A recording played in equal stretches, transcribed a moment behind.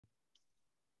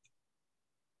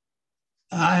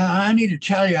I need to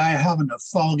tell you, I haven't the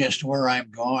foggiest where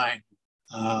I'm going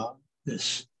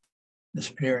this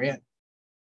period,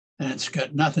 and it's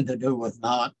got nothing to do with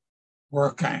not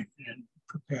working and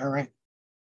preparing.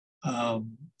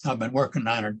 I've been working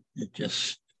on it.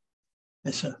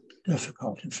 It's a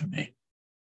difficulty for me.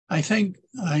 I think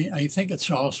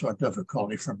it's also a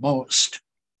difficulty for most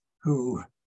who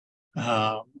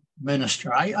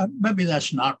minister. Maybe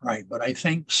that's not right, but I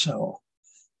think so.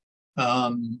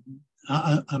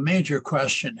 A major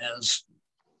question is,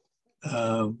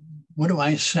 what do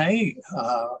I say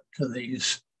to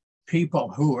these people,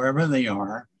 whoever they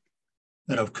are,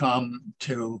 that have come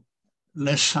to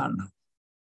listen?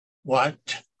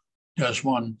 What does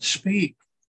one speak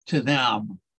to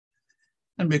them?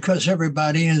 And because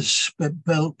everybody is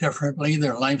built differently,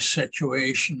 their life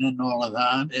situation and all of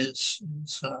that is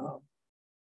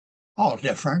all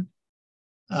different.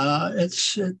 I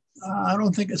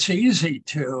don't think it's easy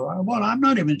to, well, I'm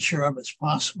not even sure if it's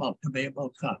possible to be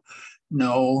able to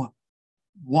know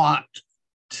what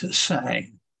to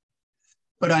say.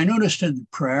 But I noticed in the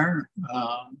prayer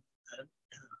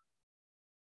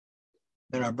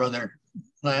that our brother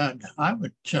led, I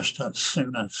would just as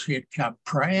soon as he had kept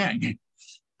praying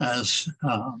as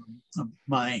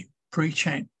my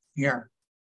preaching here.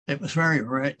 It was very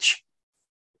rich,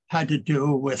 had to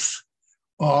do with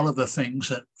all of the things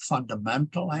that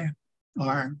fundamentally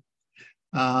are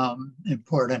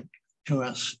important to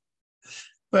us.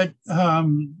 But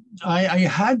I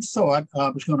had thought I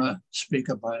was going to speak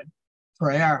about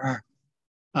prayer,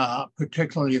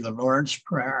 particularly the Lord's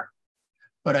Prayer,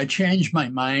 but I changed my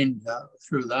mind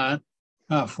through that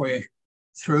halfway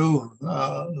through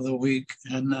the week,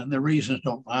 and the reasons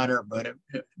don't matter, but it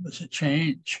was a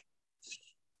change.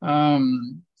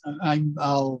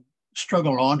 I'll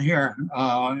struggle on here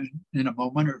in a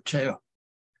moment or two.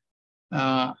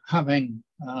 Having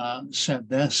said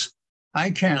this, I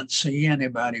can't see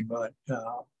anybody, but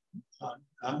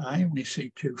I only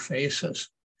see two faces,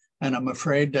 and I'm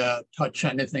afraid to touch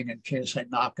anything in case I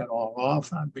knock it all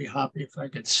off. I'd be happy if I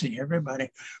could see everybody,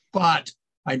 but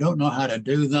I don't know how to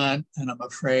do that, and I'm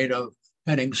afraid of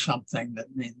hitting something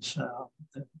that means that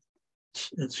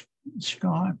it's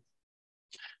gone,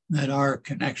 that our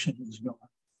connection is gone.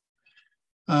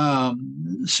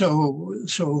 So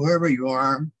whoever you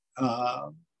are,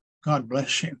 God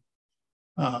bless you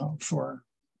for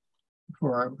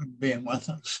being with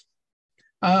us.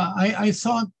 I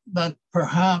thought that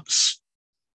perhaps,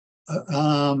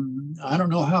 I don't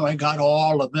know how I got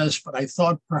all of this, but I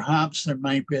thought perhaps there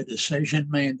might be a decision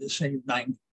made this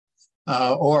evening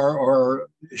or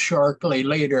shortly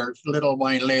later, a little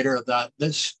while later, that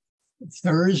this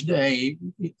Thursday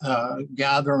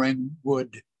gathering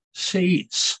would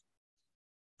cease.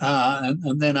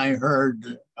 And then I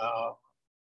heard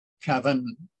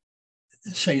Kevin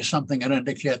say something that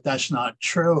indicated that's not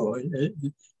true.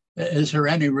 Is there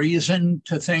any reason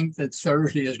to think that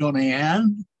Thursday is going to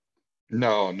end?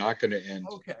 No, not going to end.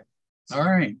 Okay. All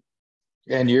right.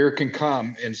 And you can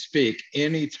come and speak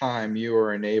anytime you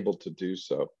are enabled to do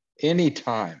so.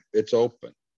 Anytime. It's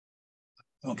open.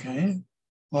 Okay.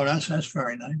 Well, that's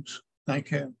very nice.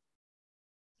 Thank you.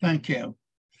 Thank you.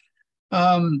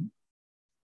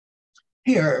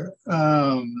 Here,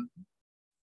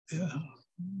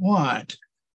 what?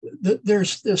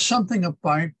 There's something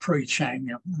about preaching.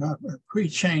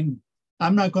 Preaching,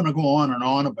 I'm not going to go on and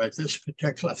on about this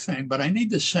particular thing, but I need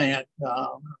to say it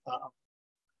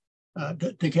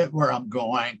to get where I'm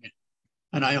going.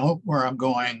 And I hope where I'm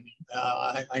going,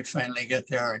 I finally get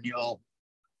there and you'll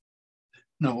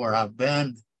know where I've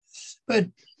been. But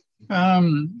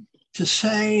to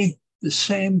say the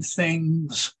same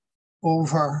things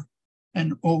over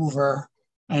and over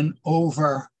and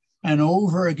over and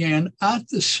over again at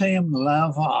the same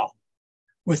level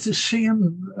with the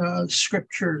same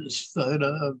scriptures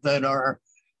that are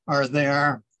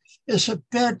there is a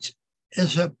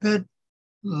bit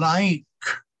like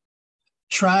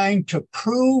trying to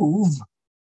prove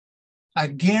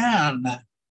again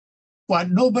what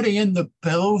nobody in the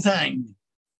building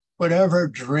would ever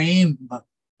dream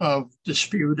of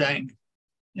disputing.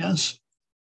 Yes.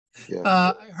 Yeah.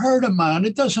 I heard a man,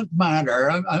 it doesn't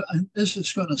matter. This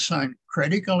is going to sound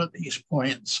critical at these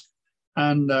points.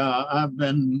 And I've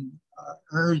been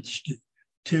urged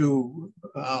to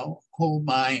hold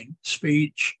my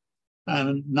speech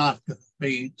and not to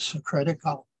be so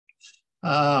critical.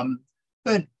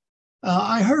 But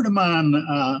I heard a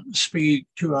man speak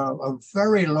to a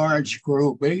very large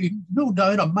group, no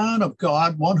doubt a man of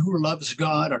God, one who loves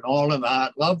God and all of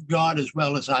that, loved God as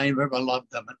well as I've ever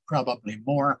loved him and probably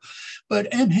more.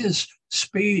 But in his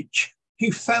speech,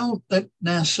 he felt it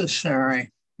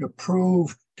necessary to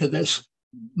prove to this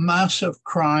massive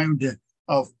crowd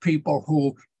of people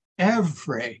who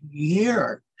every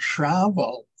year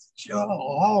travel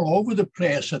all over the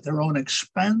place at their own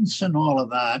expense and all of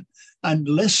that, and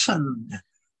listened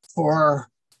for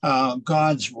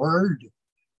God's word.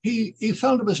 He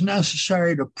felt it was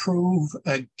necessary to prove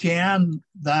again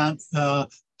that the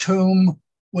tomb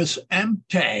was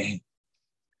empty.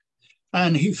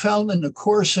 And he felt in the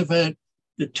course of it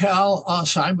to tell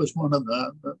us, I was one of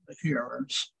the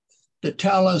hearers, to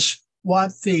tell us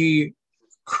what the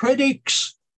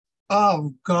critics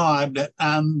of God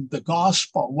and the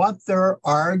gospel, what their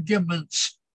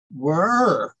arguments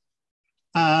were,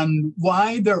 and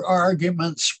why their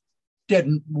arguments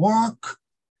didn't work.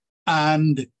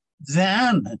 And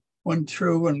then went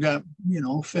through and got,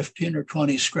 15 or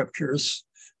 20 scriptures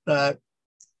that,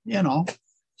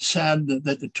 said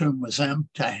that the tomb was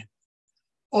empty.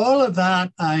 All of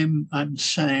that, I'm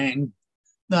saying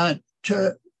that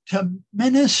to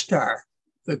minister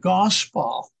the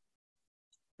gospel,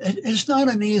 it's not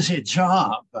an easy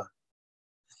job.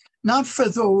 Not for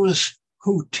those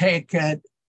who take it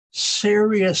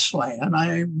seriously.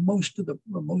 And most of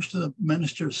the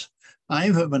ministers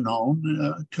I've ever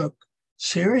known took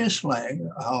seriously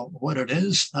what it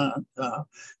is that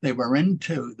they were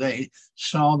into. They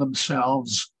saw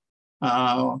themselves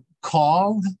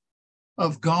called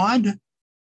of God,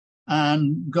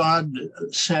 and God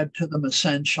said to them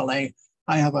essentially,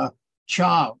 I have a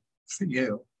job for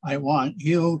you. I want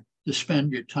you to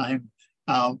spend your time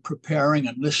preparing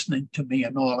and listening to me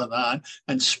and all of that,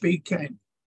 and speaking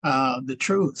the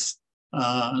truth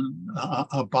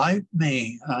about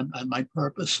me and my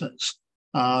purposes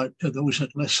to those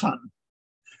that listen.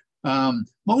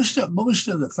 Most of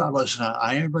the fellows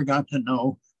I ever got to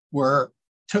know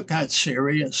took that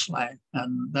seriously,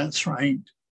 and that's right.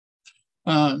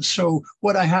 So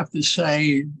what I have to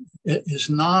say is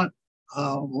not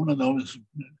one of those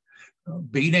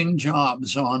beating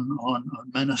jobs on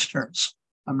ministers.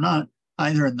 I'm not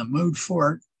either in the mood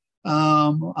for it.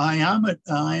 I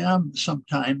am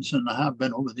sometimes, and I have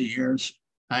been over the years,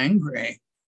 angry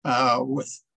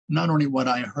with not only what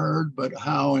I heard, but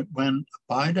how it went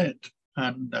about it.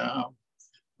 And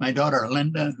my daughter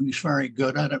Linda, who's very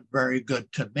good at it, very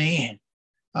good to me,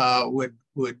 would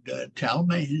tell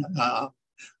me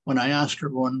when I asked her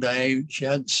one day, she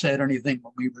hadn't said anything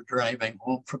when we were driving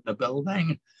home from the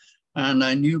building. And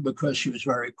I knew because she was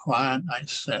very quiet, I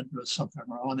said, there's something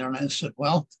wrong there. And I said,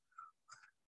 well,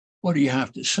 what do you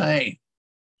have to say?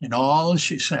 And all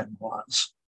she said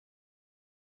was,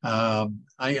 I've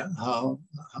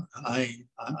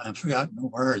forgotten the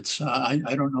words. I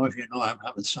don't know if you know, I'm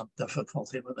having some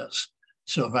difficulty with this.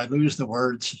 So if I lose the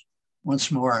words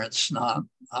once more, it's not,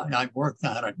 I've worked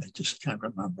at it, I just can't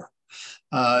remember.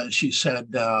 She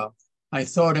said, I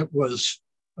thought it was,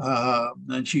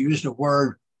 and she used a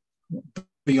word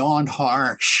beyond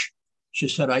harsh. She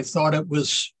said, I thought it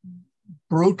was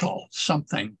brutal,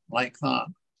 something like that.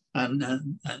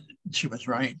 And she was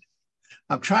right.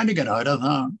 I'm trying to get out of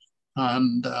that.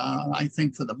 And I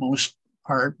think for the most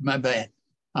part, maybe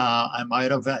I'm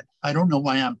out of it. I don't know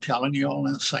why I'm telling you all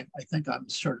this. I think I'm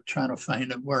sort of trying to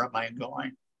find out where am I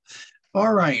going.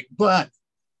 All right, but,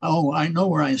 I know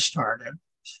where I started.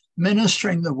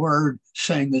 Ministering the word,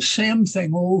 saying the same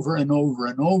thing over and over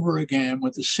and over again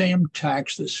with the same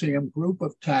text, the same group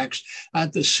of text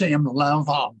at the same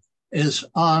level is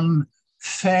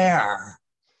unfair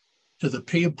to the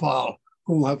people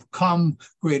who have come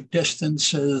great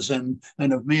distances and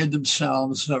have made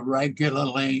themselves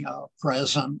regularly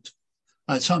present.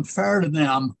 It's unfair to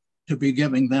them to be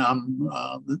giving them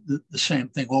the same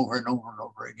thing over and over and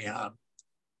over again.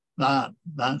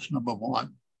 That's number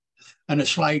one. And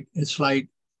it's like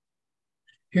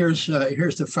here's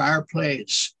the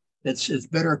fireplace. It's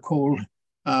bitter cold.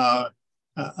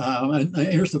 And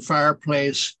here's the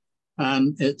fireplace,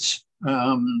 and it's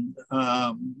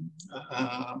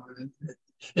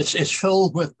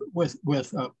filled with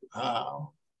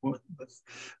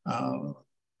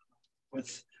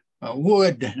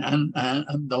wood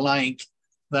and the like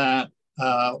that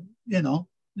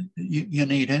you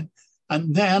need it,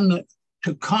 and then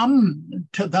to come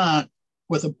to that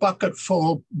with a bucket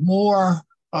full more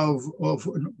of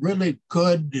really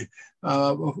good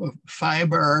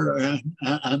fiber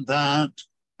and that,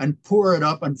 and pour it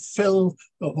up and fill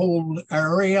the whole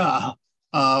area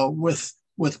with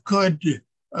good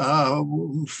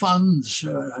funds,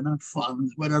 not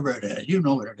funds, whatever it is, you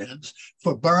know what it is,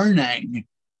 for burning.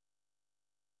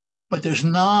 But there's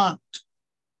not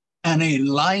any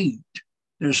light,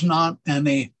 there's not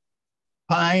any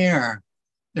fire,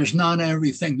 there's not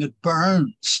everything that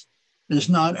burns. is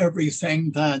not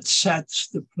everything that sets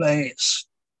the place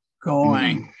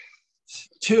going.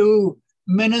 To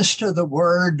minister the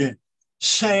word,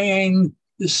 saying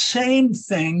the same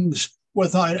things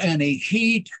without any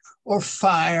heat or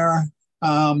fire,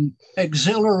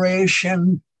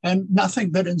 exhilaration, and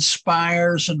nothing that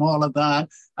inspires and all of that.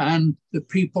 And the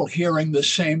people hearing the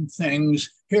same things,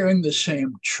 hearing the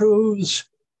same truths,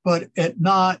 but it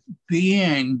not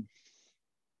being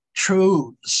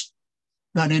truths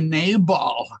that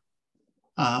enable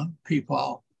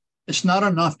people. It's not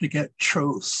enough to get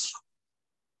truth.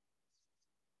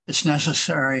 It's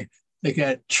necessary to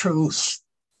get truth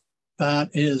that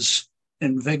is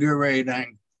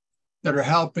invigorating, that are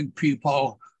helping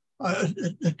people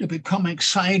to become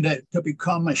excited, to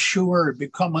become assured,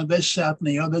 become a this, that, and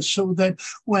the other, so that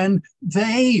when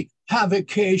they have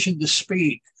occasion to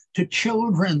speak to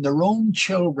children, their own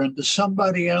children, to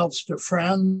somebody else, to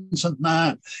friends and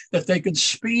that they can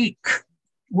speak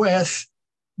with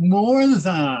more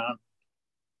than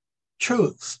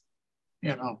truth,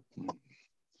 you know.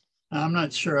 I'm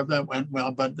not sure if that went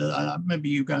well, but maybe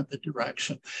you got the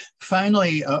direction.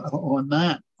 Finally,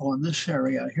 on this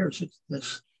area, here's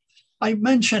this. I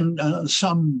mentioned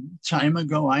some time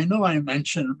ago, I know I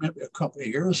mentioned maybe a couple of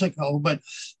years ago, but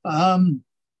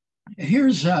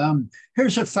here's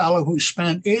a fellow who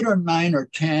spent 8 or 9 or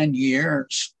 10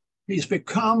 years. He's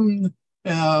become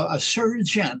a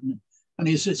surgeon. And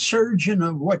he's a surgeon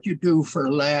of what you do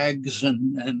for legs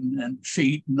and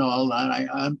feet and all that.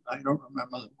 I don't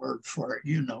remember the word for it,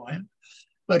 you know it.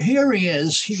 But here he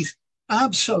is. He's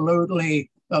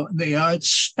absolutely the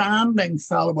outstanding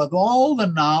fellow with all the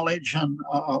knowledge and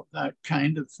that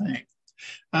kind of thing.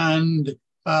 And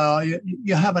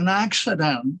you have an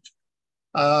accident.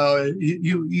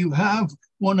 You have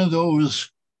one of those,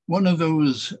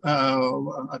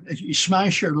 you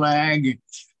smash your leg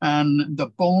and the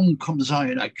bone comes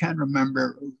out. I can't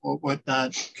remember what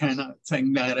that kind of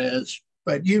thing that is,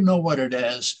 but you know what it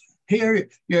is. Here,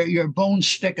 your bone's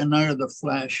sticking out of the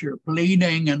flesh, you're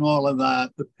bleeding and all of that.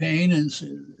 The pain is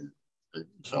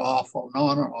awful, and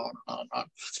on and on and on.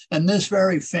 And this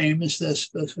very famous, this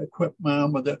equipped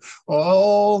man with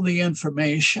all the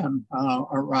information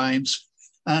arrives,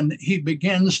 and he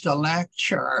begins to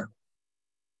lecture.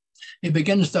 He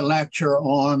begins to lecture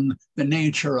on the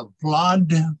nature of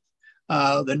blood,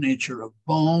 the nature of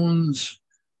bones,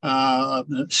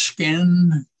 the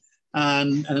skin,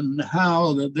 and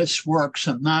how this works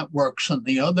and that works and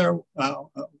the other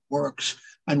works.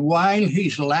 And while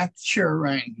he's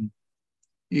lecturing,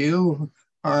 you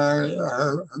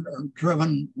are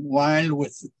driven wild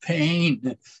with the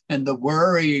pain and the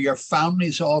worry. Your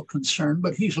family's all concerned,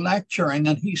 but he's lecturing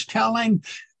and he's telling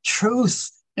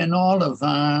truth in all of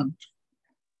that.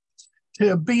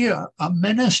 To be a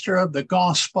minister of the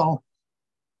gospel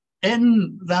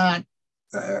in that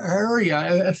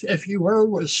area, if you were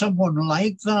with someone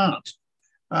like that,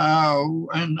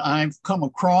 and I've come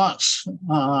across,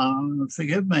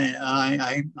 forgive me,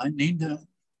 I need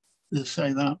to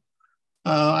say that,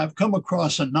 I've come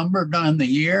across a number down the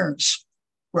years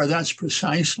where that's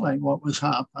precisely what was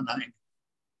happening.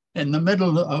 In the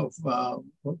middle of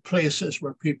places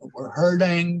where people were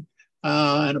hurting,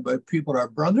 and about people our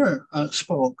brother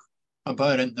spoke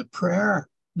about in the prayer,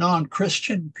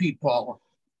 non-Christian people,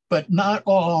 but not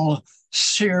all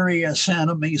serious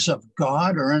enemies of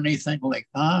God or anything like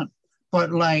that,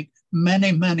 but like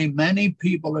many, many, many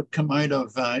people had come out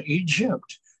of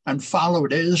Egypt and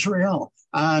followed Israel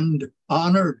and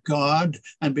honored God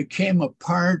and became a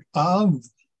part of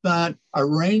that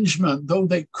arrangement. Though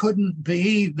they couldn't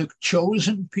be the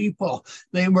chosen people,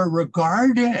 they were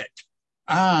regarded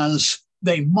as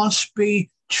they must be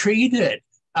treated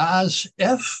as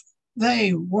if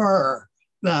they were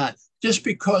that, just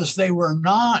because they were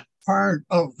not part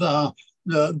of the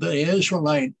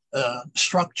Israelite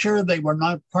structure, they were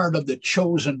not part of the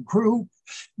chosen group.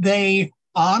 They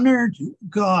honored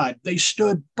God. They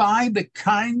stood by the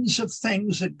kinds of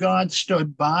things that God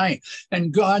stood by.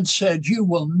 And God said, you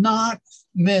will not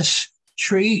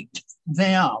mistreat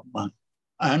them.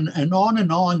 And on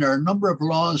and on. There are a number of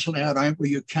laws laid out where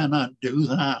you cannot do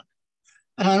that.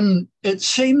 And it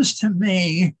seems to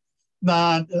me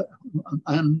that,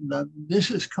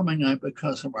 this is coming out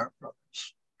because of our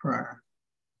brother's prayer,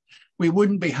 we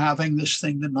wouldn't be having this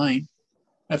thing tonight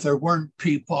if there weren't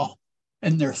people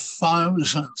in their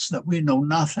thousands that we know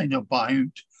nothing about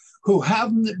who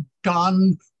haven't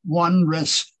done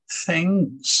wondrous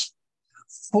things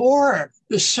for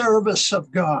the service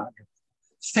of God.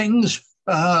 Things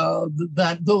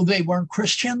that though they weren't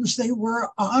Christians, they were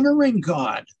honoring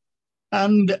God.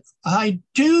 And I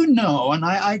do know, and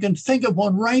I can think of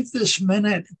one right this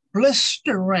minute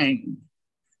blistering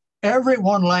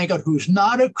everyone like it who's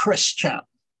not a Christian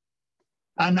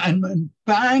and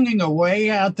banging away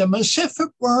at them as if it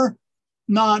were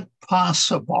not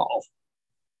possible,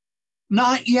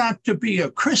 not yet to be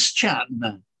a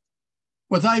Christian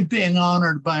without being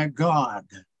honored by God.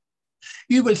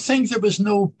 You would think there was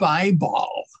no Bible.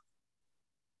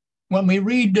 When we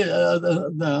read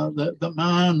the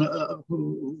man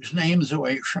whose name's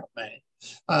away from me,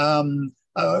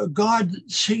 God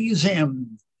sees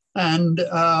him and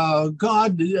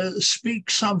God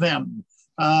speaks of him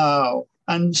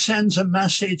and sends a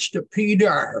message to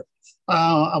Peter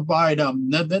about him.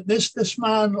 This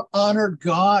man honored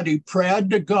God. He prayed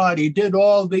to God. He did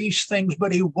all these things,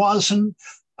 but he wasn't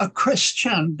a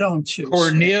Christian, don't you say?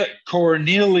 Cornelius.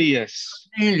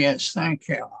 Cornelius, thank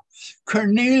you.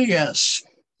 Cornelius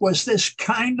was this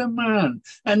kind of man.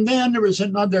 And then there was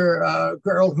another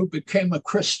girl who became a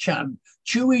Christian,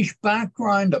 Jewish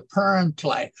background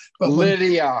apparently. But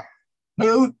Lydia.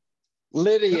 Who?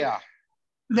 Lydia.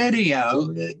 Lydia.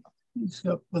 He's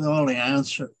up with all the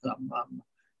answers. I'm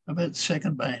a bit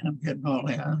sickened by him getting all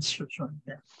the answers right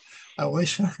there. I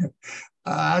wish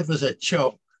that was a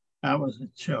joke. That was a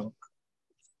joke.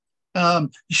 Well,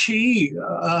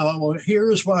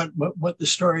 here's what the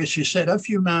story is. She said, if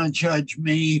you now judge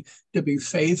me to be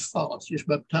faithful, she's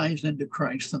baptized into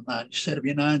Christ and that. She said, if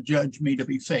you now judge me to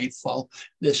be faithful,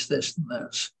 this, and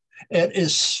this. It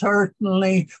is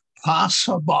certainly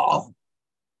possible.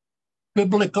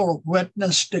 Biblical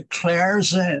witness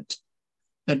declares it,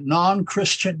 that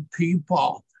non-Christian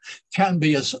people can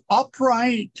be as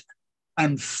upright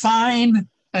and fine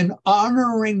and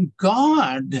honoring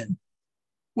God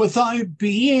without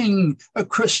being a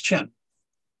Christian.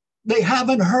 They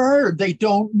haven't heard, they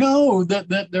don't know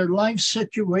that their life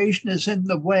situation is in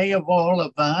the way of all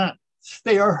of that.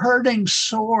 They are hurting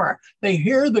sore. They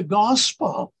hear the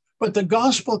gospel, but the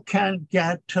gospel can't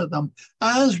get to them.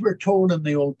 As we're told in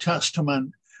the Old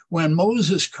Testament, when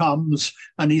Moses comes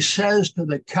and he says to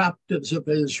the captives of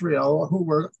Israel who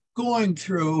were going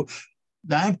through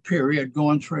that period,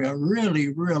 going through a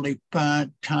really, really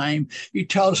bad time, he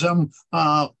tells them,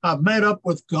 I've met up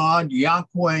with God,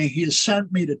 Yahweh. He has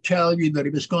sent me to tell you that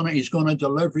he's going to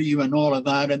deliver you and all of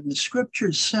that. And the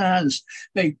scripture says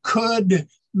they could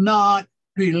not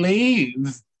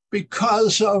believe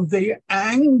because of the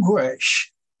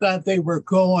anguish that they were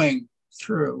going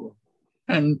through.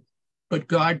 But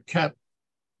God kept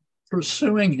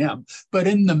pursuing him. But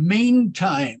in the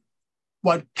meantime,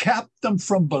 what kept them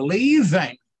from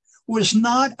believing was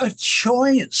not a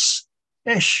choice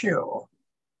issue.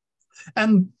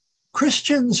 And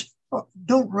Christians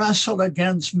don't wrestle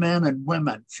against men and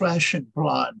women, flesh and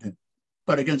blood,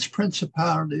 but against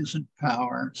principalities and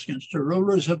powers, against the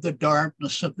rulers of the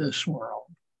darkness of this world.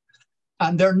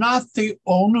 And they're not the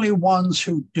only ones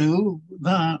who do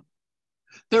that.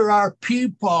 There are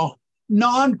people,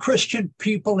 non-Christian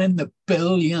people in the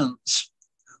billions,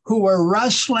 who are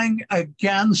wrestling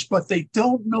against, but they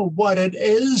don't know what it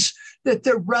is that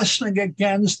they're wrestling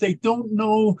against. They don't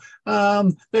know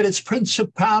that it's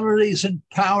principalities and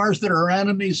powers that are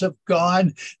enemies of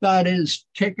God that is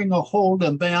taking a hold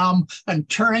of them and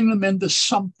turning them into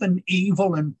something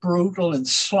evil and brutal and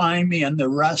slimy and the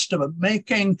rest of it,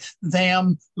 making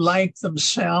them like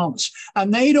themselves.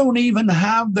 And they don't even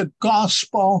have the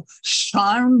gospel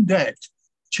sounded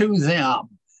to them.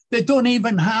 They don't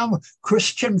even have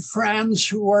Christian friends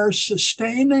who are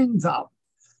sustaining them.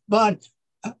 But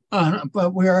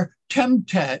we're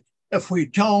tempted if we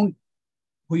don't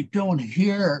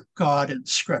hear God in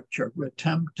Scripture. We're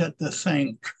tempted to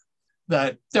think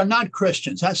that they're not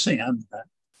Christians. That's the end of it.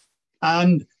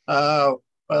 And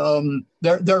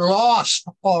they're lost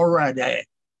already,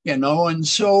 and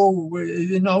so,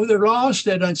 they're lost.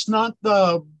 And it's not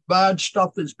the bad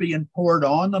stuff that's being poured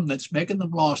on them that's making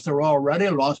them lost. They're already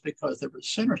lost because they were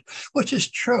sinners, which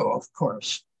is true, of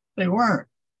course. They weren't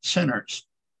sinners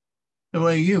the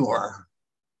way you were,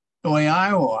 the way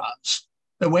I was,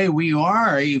 the way we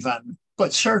are even.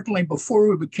 But certainly before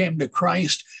we became to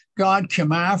Christ, God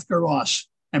came after us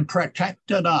and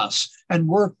protected us and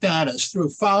worked at us through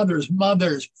fathers,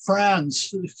 mothers,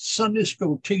 friends, Sunday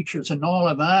school teachers, and all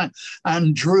of that,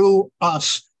 and drew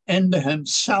us into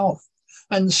himself.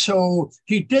 And so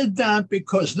he did that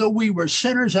because though we were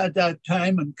sinners at that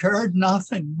time and cared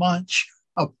nothing much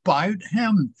about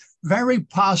him, very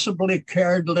possibly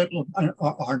cared little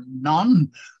or none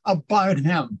about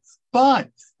him. But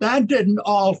that didn't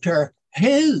alter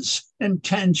his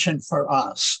intention for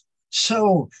us.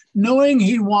 So knowing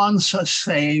he wants us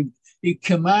saved, he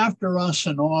came after us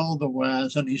in all the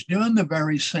ways, and he's doing the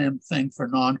very same thing for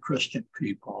non-Christian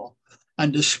people.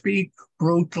 And to speak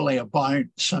brutally about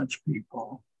such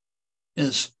people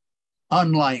is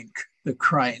unlike the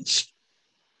Christ.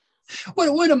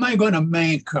 What am I going to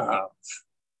make of?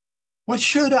 What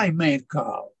should I make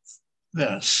of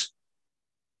this?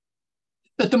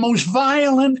 That the most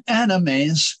violent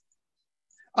enemies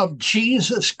of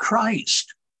Jesus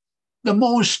Christ, the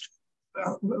most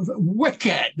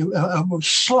wicked,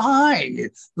 sly,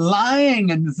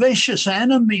 lying, and vicious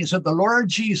enemies of the Lord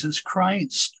Jesus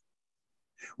Christ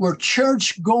were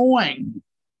church-going,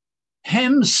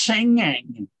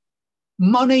 hymn-singing,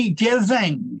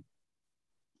 money-giving,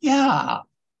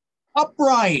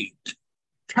 upright,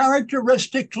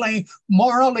 characteristically,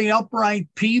 morally upright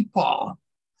people.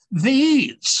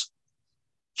 These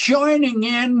joining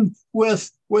in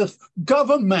with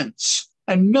governments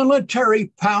and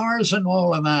military powers and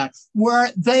all of that,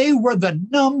 where they were the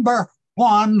number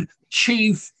one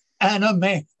chief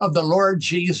enemy of the Lord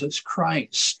Jesus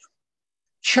Christ.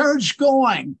 Church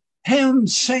going, hymn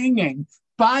singing,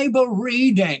 Bible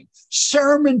reading,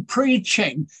 sermon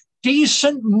preaching,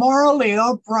 decent, morally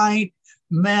upright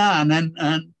men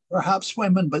and perhaps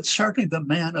women, but certainly the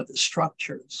men of the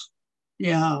structures.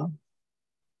 Yeah.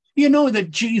 You know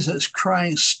that Jesus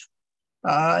Christ,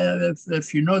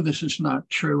 if you know this is not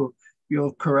true,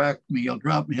 you'll correct me, you'll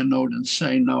drop me a note and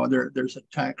say, no, there's a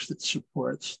text that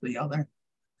supports the other.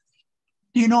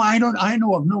 You know, I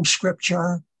know of no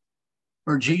scripture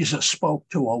where Jesus spoke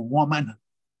to a woman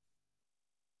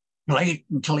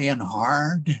blatantly and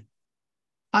hard.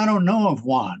 I don't know of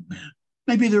one.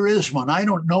 Maybe there is one. I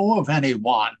don't know of any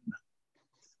one.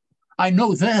 I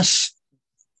know this,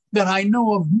 that I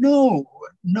know of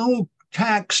no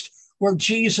text where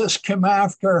Jesus came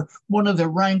after one of the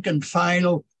rank and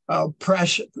file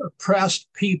oppressed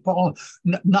people,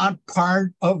 not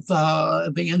part of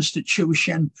the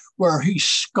institution, where he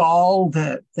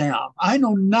scalded them. I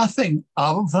know nothing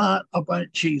of that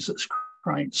about Jesus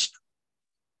Christ.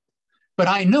 But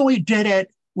I know he did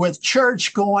it with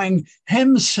church going,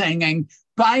 hymn singing,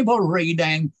 Bible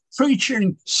reading,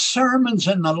 preaching sermons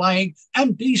and the like,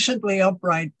 and decently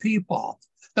upright people.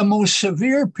 The most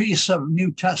severe piece of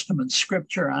New Testament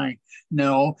scripture I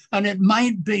know, and it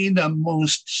might be the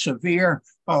most severe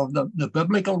of the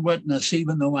biblical witness,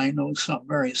 even though I know some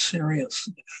very serious,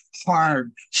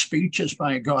 hard speeches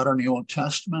by God in the Old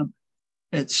Testament.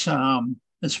 It's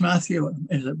Matthew.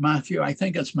 Is it Matthew? I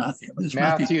think it's Matthew. It's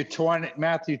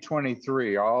Matthew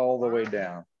 23, all the way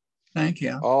down. Thank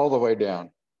you. All the way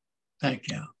down. Thank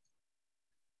you.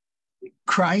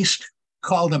 Christ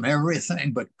called them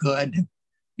everything but good.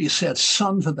 He said,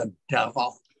 sons of the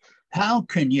devil. How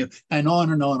can you? And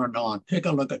on and on and on. Take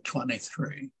a look at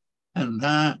 23. And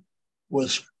that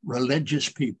was religious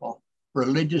people,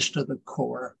 religious to the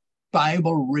core,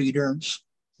 Bible readers.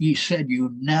 He said, you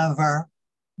never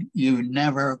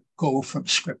go from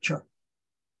scripture.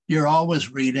 You're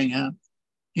always reading it.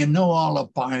 You know all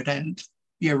about it.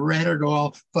 You read it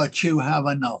all, but you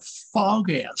haven't the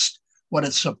foggiest what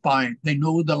it's about. They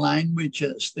know the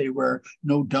languages. They were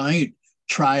no doubt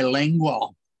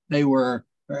trilingual. They were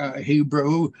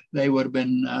Hebrew. They would have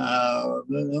been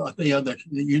the other,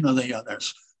 you know, the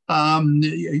others.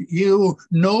 You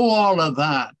know all of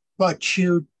that, but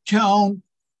you don't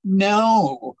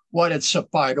know what it's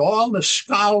about. All the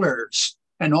scholars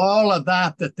and all of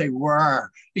that they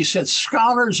were. He said,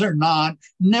 scholars are not,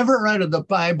 never out of the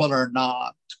Bible are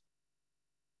not.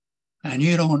 And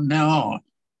you don't know.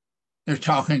 They're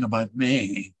talking about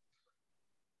me.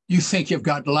 You think you've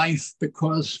got life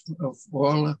because of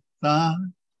all of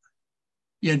that?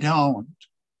 You don't.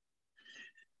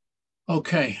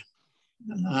 Okay,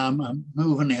 I'm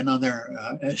moving to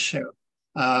another issue.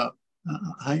 I'm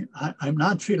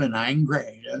not feeling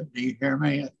angry. Do you hear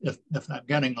me? If I'm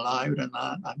getting loud and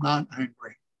I'm not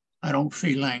angry. I don't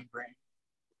feel angry.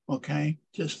 Okay,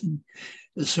 just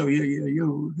so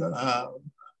you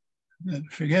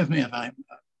forgive me if I'm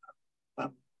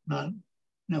not.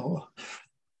 No,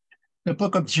 the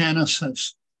book of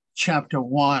Genesis, chapter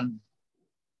 1.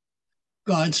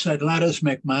 God said, "Let us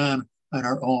make man in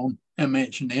our own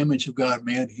image. In the image of God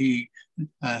made He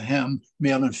him,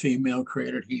 male and female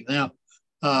created He them."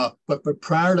 But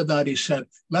prior to that, He said,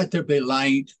 "Let there be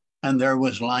light," and there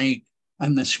was light.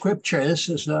 And the scripture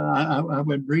is I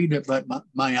would read it, but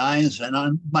my eyes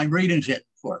and my reading's it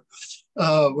for.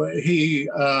 He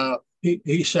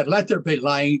said, "Let there be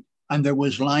light," and there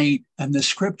was light. And the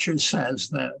scripture says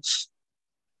this: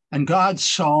 "And God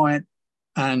saw it,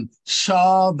 and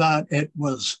saw that it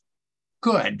was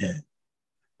good."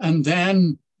 And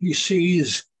then He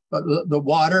sees the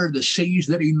water, the seas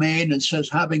that He made, and it says,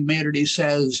 having made it, He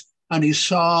says, and He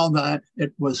saw that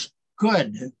it was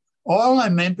good. All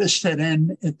I'm interested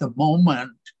in at the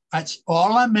moment, that's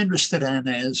all I'm interested in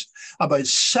is about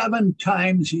 7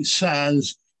 times he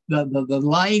says the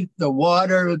light, the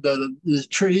water, the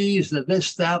trees, the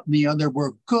this, that, and the other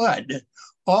were good.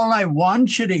 All I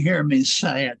want you to hear me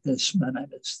say at this minute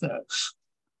is this.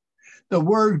 The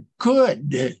word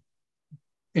good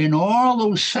in all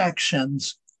those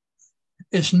sections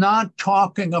is not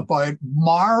talking about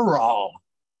moral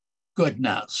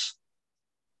goodness.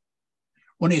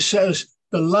 When he says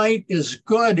the light is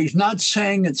good, he's not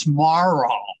saying it's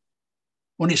moral.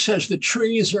 When he says the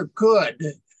trees are good,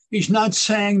 he's not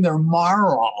saying they're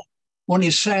moral. When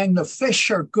he's saying the fish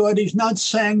are good, he's not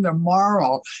saying they're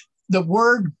moral. The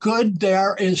word good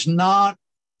there is not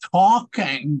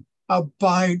talking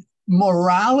about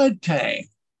morality.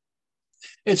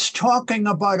 It's talking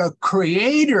about a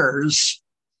creator's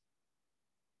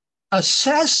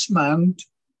assessment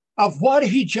of what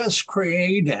he just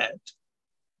created.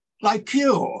 Like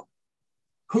you,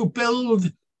 who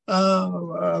build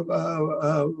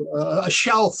a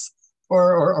shelf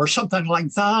or something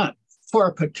like that for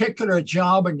a particular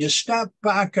job, and you step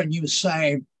back and you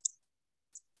say,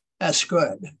 that's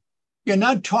good. You're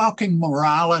not talking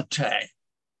morality,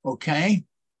 okay?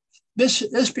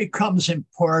 This becomes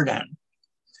important.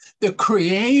 The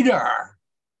creator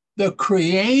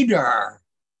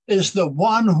is the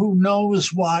one who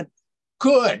knows what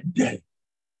good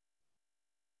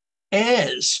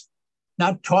is.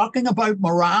 Not talking about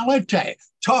morality,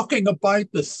 talking about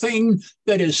the thing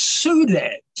that is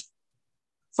suited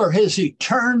for his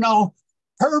eternal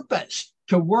purpose,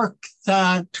 to work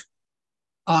that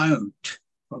out,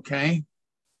 okay?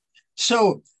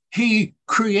 So he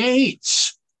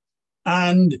creates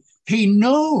and he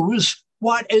knows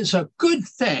what is a good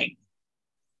thing.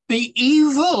 The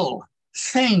evil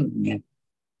thing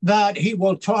that he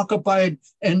will talk about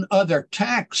in other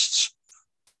texts,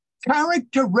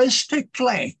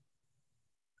 characteristically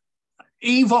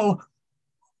evil,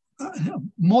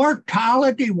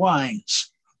 mortality-wise,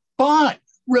 but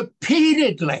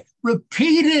repeatedly,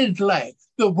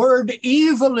 the word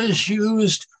evil is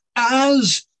used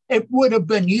as it would have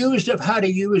been used if had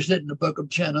he used it in the book of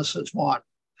Genesis 1.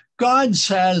 God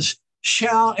says,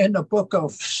 shall, in the book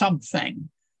of something,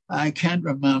 I can't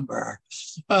remember.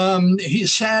 He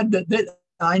said that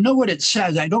I know what it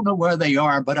says. I don't know where they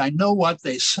are, but I know what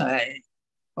they say.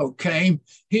 Okay?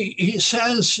 He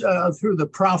says through the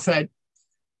prophet,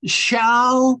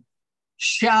 shall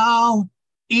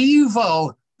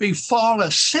evil befall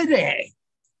a city,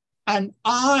 and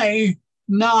I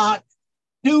not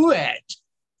do it.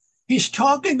 He's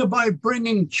talking about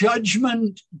bringing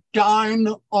judgment down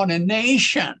on a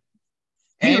nation.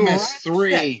 Amos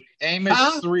 3,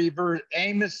 Amos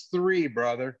 3,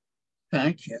 brother.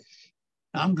 Thank you.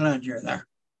 I'm glad you're there.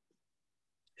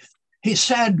 He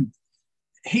said,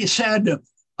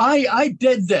 I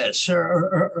did this,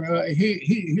 or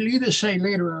he'll either say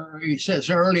later or he says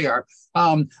earlier,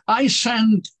 I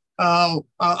sent a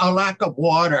lack of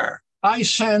water. I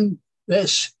sent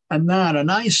this and that, and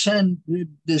I sent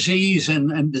disease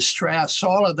and distress,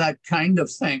 all of that kind of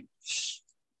thing.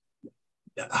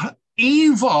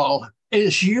 Evil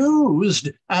is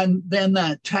used, and then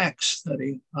that text that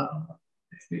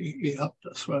he helped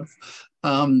us with.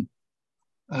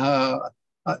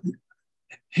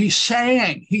 He's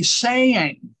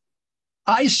saying,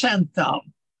 I sent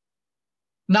them,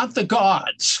 not the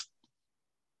gods.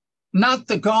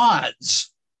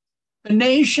 The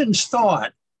nations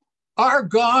thought our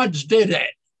gods did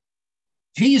it.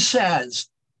 He says,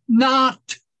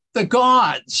 not the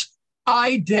gods,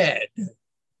 I did.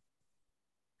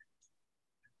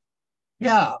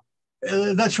 Yeah,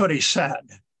 that's what he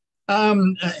said.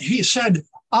 He said,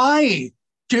 I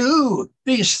do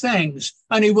these things,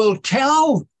 and he will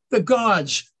tell the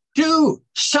gods, do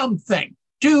something,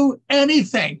 do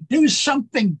anything, do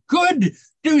something good,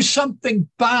 do something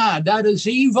bad, that is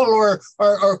evil,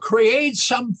 or create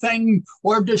something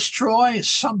or destroy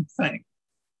something.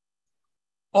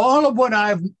 All of what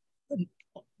I've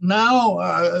now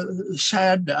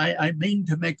said, I mean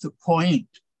to make the point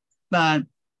that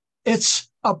it's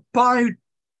about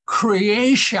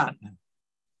creation,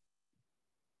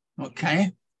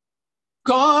 okay?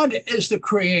 God is the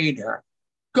creator.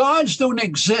 Gods don't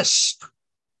exist.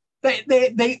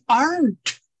 They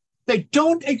aren't. They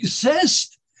don't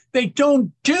exist. They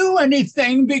don't do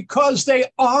anything because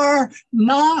they are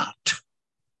not.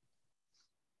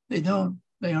 They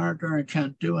aren't or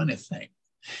can't do anything.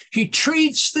 He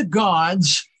treats the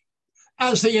gods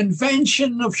as the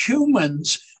invention of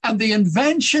humans, and the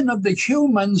invention of the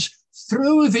humans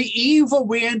through the evil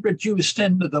we introduced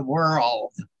into the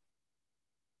world.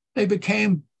 They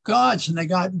became gods, and they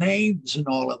got names and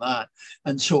all of that.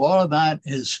 And so all of that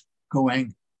is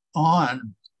going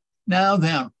on. Now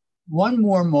then, one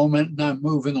more moment, and I'm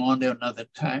moving on to another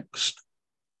text.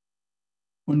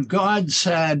 When God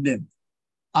said,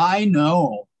 I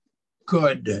know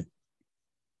good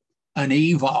and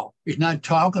evil, he's not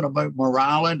talking about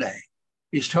morality.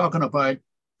 He's talking about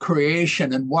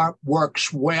creation and what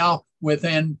works well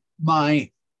within my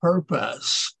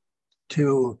purpose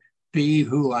to be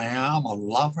who I am, a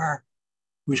lover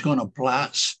who's going to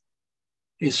bless.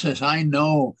 He says, I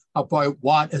know about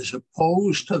what is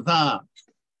opposed to that.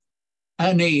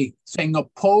 Anything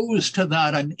opposed to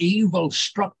that, an evil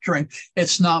structuring,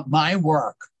 it's not my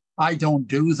work. I don't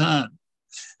do that.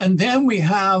 And then we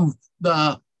have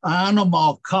the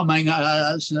animal coming,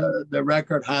 as the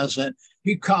record has it.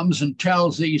 He comes and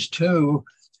tells these two,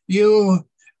 you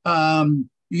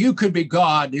could be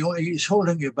God. He's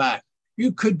holding you back.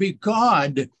 You could be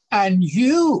God, and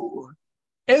you,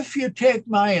 if you take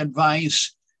my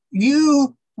advice,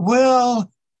 you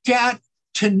will get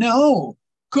to know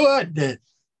good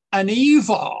and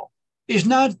evil. He's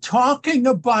not talking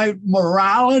about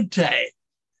morality.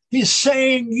 He's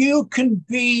saying you can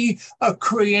be a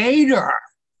creator.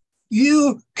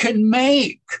 You can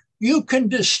make. You can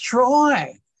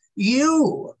destroy.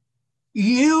 You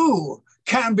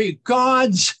can be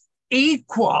God's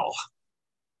equal.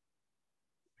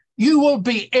 You will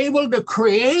be able to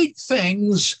create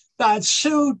things that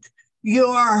suit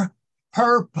your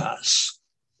purpose.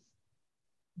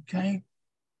 Okay?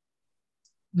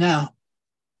 Now,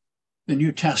 the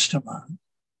New Testament,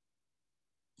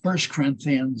 1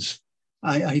 Corinthians,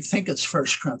 I think it's 1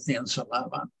 Corinthians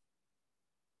 11.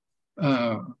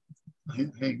 I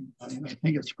think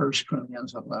it's 1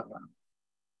 Corinthians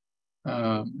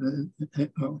 11.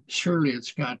 Surely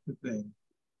it's got to be.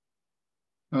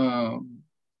 I don't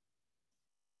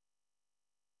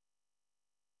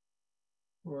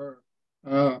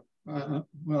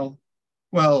know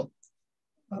where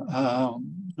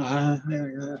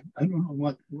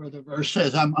the verse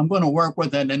is. I'm going to work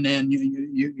with it, and then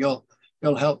you'll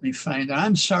help me find it.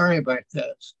 I'm sorry about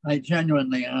this. I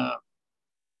genuinely am.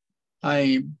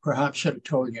 I perhaps should have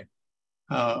told you.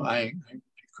 I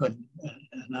couldn't,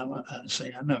 and I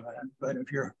say I never. But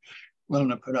if you're willing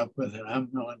to put up with it, I'm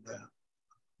willing to.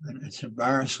 And it's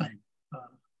embarrassing.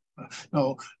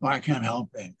 No, I can't help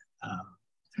it.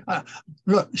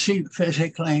 Look, see,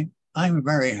 physically, I'm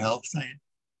very healthy.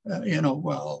 For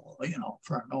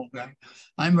an old guy,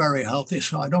 I'm very healthy,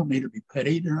 so I don't need to be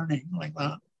pitied or anything like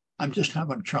that. I'm just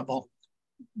having trouble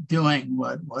doing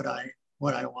what I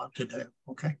want to do.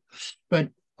 Okay, but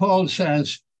Paul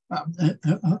says,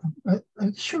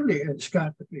 surely it's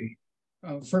got to be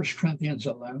 1 Corinthians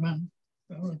 11.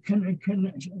 Let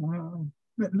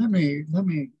me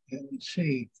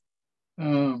see.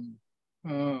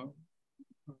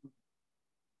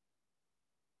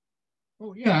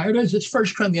 Oh, yeah, it is. It's 1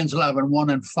 Corinthians 11, 1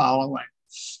 and following.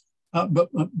 But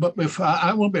if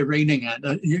I won't be reading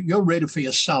it, you'll read it for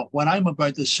yourself. What I'm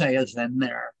about to say is in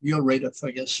there. You'll read it for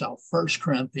yourself. 1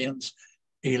 Corinthians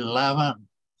 11.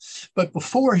 But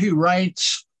before he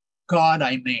writes God,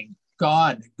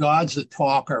 God's the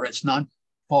talker. It's not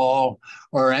Paul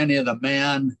or any of the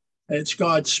men. It's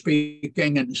God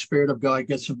speaking, and the Spirit of God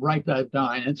gets them right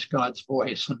down. It's God's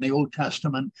voice. In the Old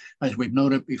Testament, as we've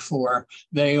noted before,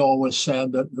 they always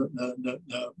said that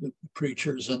the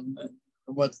preachers and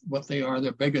what they are,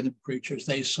 they're bigger than preachers.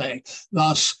 They say,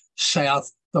 thus saith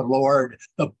the Lord.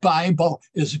 The Bible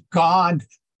is God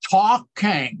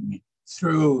talking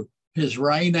through his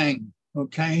writing,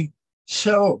 okay?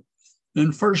 So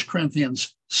in 1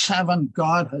 Corinthians 7,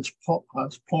 God has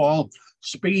Paul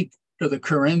speak to the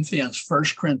Corinthians, 1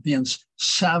 Corinthians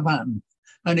 7,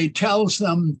 and he tells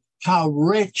them how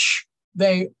rich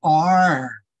they are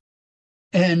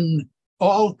in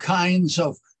all kinds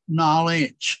of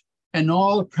knowledge and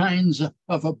all kinds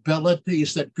of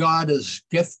abilities that God has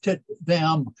gifted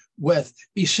them with.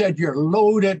 He said, you're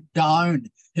loaded down.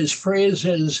 His phrase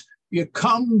is, you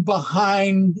come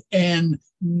behind in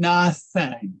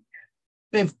nothing.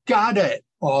 They've got it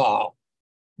all.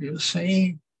 You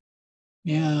see?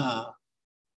 Yeah.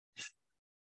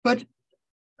 But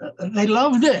they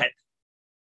loved it.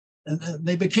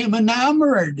 They became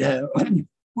enamored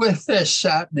with this,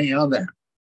 that, and the other.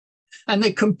 And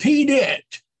they competed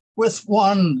with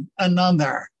one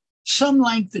another. Some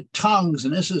like the tongues,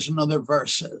 and this is in other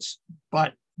verses,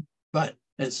 but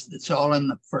it's all in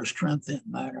the 1 Corinthians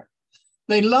matter.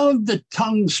 They love the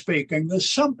tongue speaking.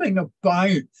 There's something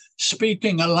about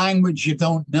speaking a language you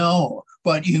don't know,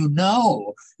 but you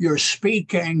know you're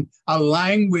speaking a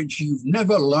language you've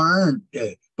never learned.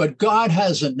 But God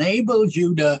has enabled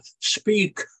you to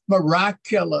speak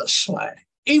miraculously.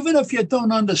 Even if you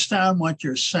don't understand what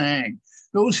you're saying,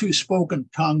 those who spoke in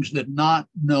tongues did not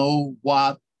know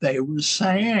what they were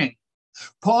saying.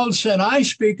 Paul said, I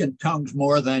speak in tongues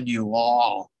more than you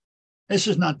all. This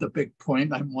is not the big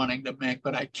point I'm wanting to make,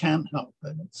 but I can't help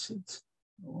it.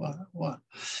 What?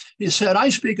 He said, I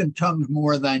speak in tongues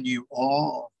more than you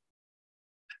all,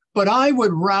 but I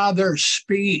would rather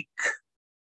speak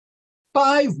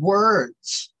 5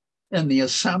 words in the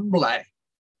assembly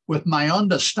with my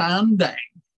understanding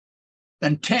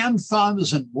than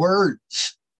 10,000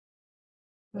 words.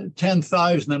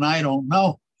 10,000, and I don't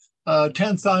know,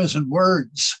 10,000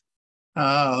 words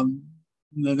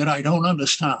that I don't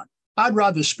understand. I'd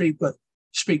rather speak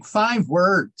 5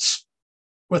 words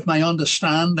with my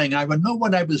understanding. I would know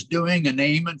what I was doing and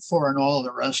aiming for and all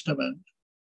the rest of it.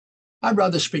 I'd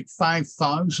rather speak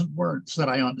 5,000 words that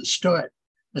I understood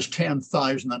as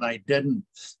 10,000 that I didn't.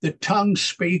 The tongue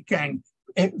speaking,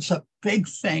 it was a big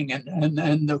thing,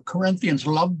 and the Corinthians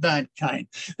loved that kind.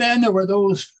 Then there were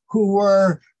those who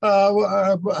were, I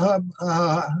was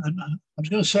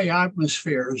going to say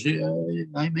atmospheres.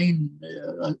 I mean,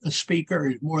 a speaker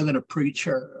is more than a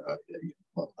preacher,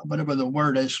 whatever the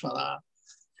word is for that.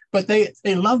 But they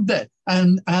loved it,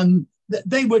 and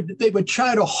they would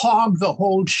try to hog the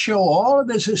whole show. All of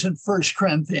this is in 1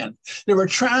 Corinthians. They were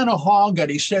trying to hog it.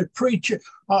 He said, preacher,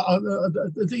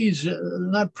 these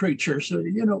not preachers.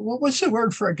 You know, what's the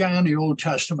word for a guy in the Old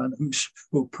Testament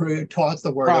who taught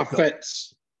the word?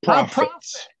 Prophets.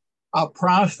 Prophets. A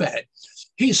prophet.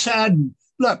 He said,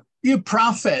 look, you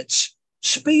prophets,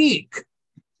 speak.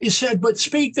 He said, but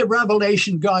speak the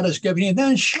revelation God has given you.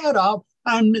 Then shut up.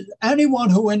 And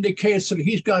anyone who indicates that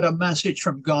he's got a message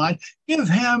from God, give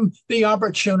him the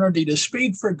opportunity to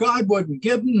speak, for God wouldn't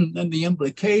give him, and the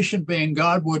implication being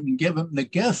God wouldn't give him the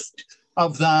gift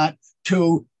of that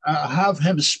to have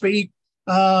him speak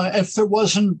if there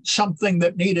wasn't something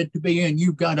that needed to be, and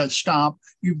you've got to stop.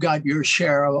 You've got your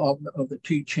share of the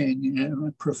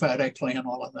teaching prophetically and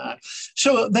all of that.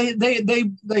 So they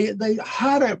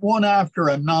had it one after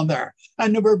another,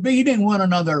 and they were beating one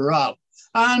another up.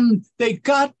 And they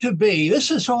got to be,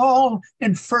 this is all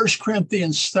in 1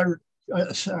 Corinthians 13,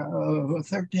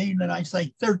 and I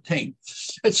say 13.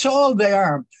 It's all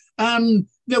there. And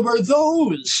there were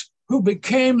those who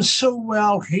became so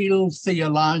well healed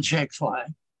theologically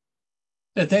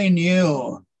that they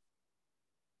knew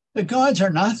the gods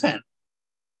are nothing.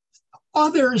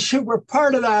 Others who were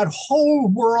part of that whole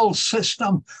world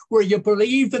system where you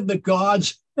believed in the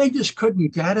gods, they just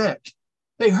couldn't get it.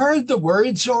 They heard the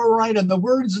words all right, and the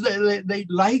words they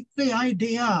liked the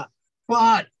idea,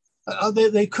 but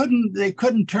they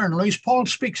couldn't turn loose. Paul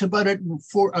speaks about it in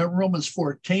Romans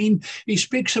 14. He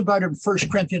speaks about it in 1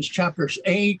 Corinthians chapters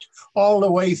 8, all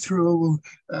the way through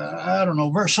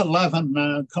verse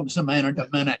 11 comes to mind in a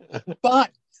minute. But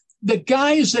the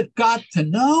guys that got to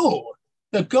know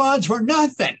the gods were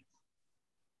nothing.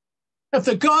 If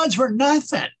the gods were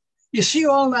nothing, you see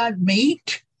all that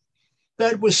meat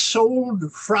that was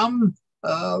sold from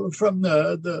the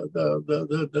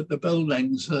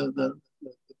buildings,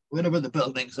 whatever the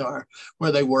buildings are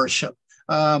where they worship,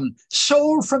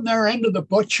 sold from their end of the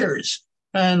butchers,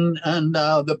 and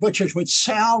the butchers would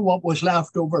sell what was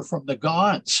left over from the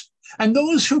gods. And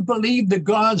those who believed the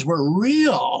gods were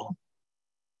real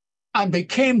and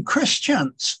became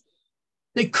Christians,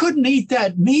 they couldn't eat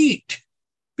that meat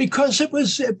because it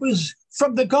was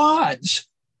from the gods.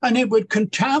 And it would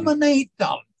contaminate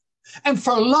them. And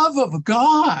for love of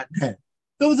God,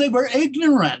 though they were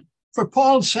ignorant, for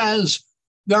Paul says,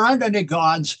 there aren't any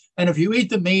gods, and if you eat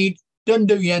the meat, it doesn't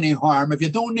do you any harm. If you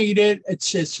don't eat it,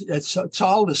 it's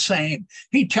all the same.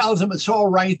 He tells them it's all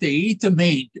right, they eat the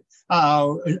meat,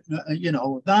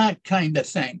 that kind of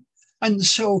thing. And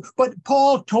so, but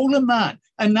Paul told them that,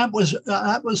 and that was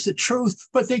the truth,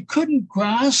 but they couldn't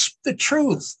grasp the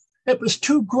truth. It was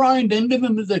too ground into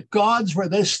them that gods were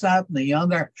this, that, and the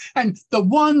other. And the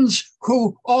ones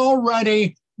who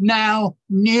already now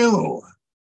knew,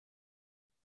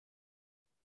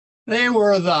 they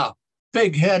were the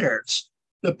big hitters,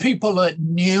 the people that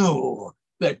knew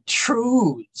the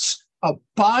truths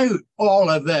about all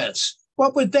of this.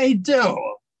 What would they do?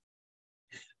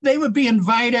 They would be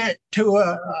invited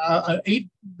to eat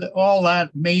all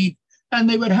that meat, and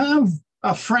they would have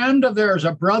a friend of theirs,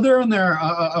 a brother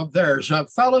of theirs,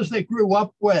 fellows they grew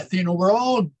up with, we're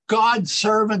all God's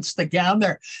servants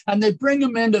together. And they bring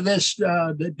them into this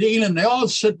the deal, and they all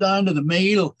sit down to the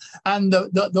meal. And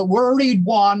the worried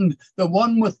one, the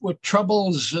one with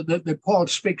troubles that Paul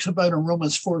speaks about in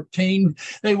Romans 14,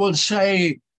 they will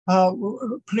say,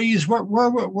 please, where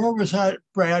was that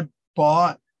bread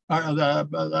bought? Or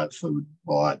that food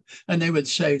bought? And they would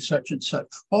say such and such.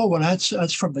 Oh, well,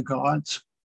 that's from the gods.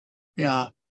 Yeah,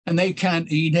 and they can't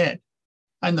eat it.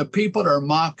 And the people are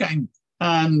mocking,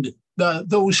 and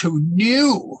those who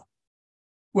knew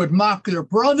would mock their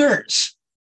brothers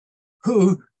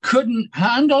who couldn't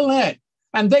handle it,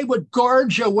 and they would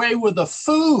gorge away with the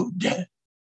food.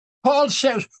 Paul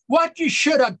says, what you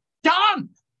should have done,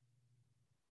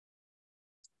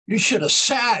 you should have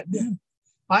said,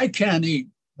 I can't eat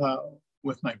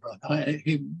with my brother.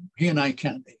 He and I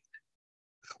can't eat.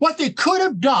 What they could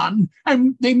have done,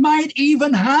 and they might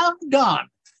even have done,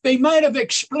 they might have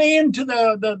explained to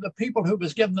the people who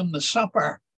was giving them the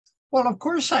supper, well, of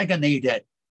course I can eat it.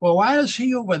 Well, why is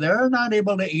he over there not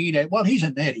able to eat it? Well, he's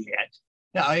an idiot.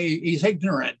 Yeah, he's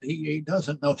ignorant. He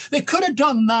doesn't know. They could have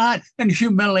done that and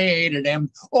humiliated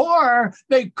him, or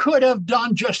they could have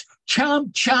done just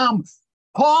chomp.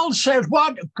 Paul says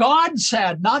what God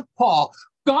said, not Paul.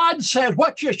 God said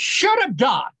what you should have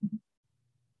done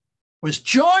was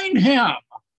join him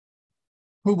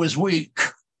who was weak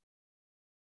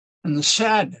and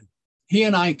said, he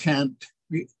and I can't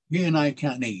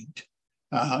eat.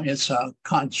 It's a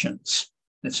conscience.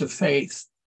 It's a faith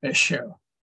issue.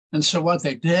 And so what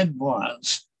they did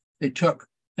was they took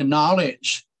the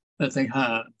knowledge that they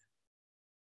had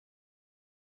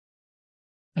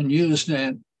and used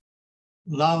it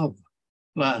lovelessly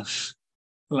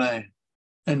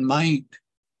and might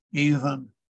even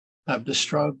have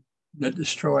destroyed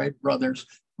brothers,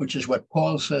 which is what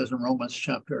Paul says in Romans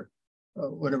chapter,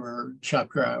 whatever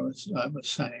chapter I was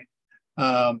saying,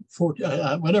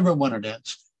 14, whatever one it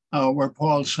is, where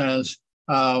Paul says,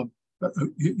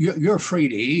 you're free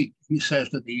to eat, he says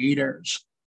to the eaters,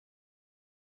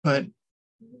 but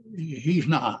he's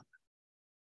not.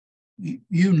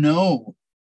 You know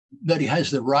that he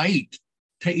has the right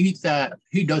to eat that.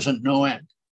 He doesn't know it.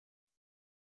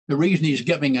 The reason he's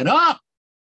giving it up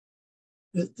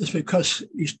is because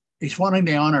he's wanting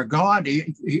to honor God.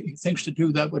 He thinks to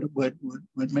do that would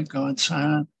make God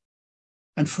sad.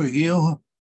 And for you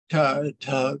to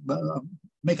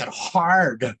make it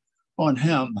hard on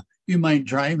him, you might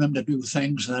drive him to do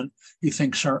things that he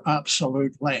thinks are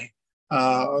absolutely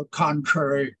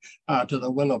contrary to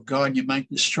the will of God. You might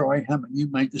destroy him, and you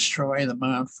might destroy the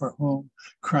man for whom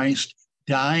Christ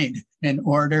died in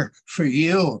order for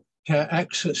you to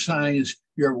exercise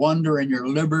your wonder and your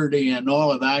liberty and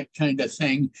all of that kind of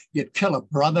thing. You'd kill a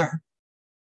brother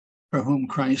for whom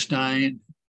Christ died.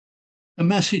 The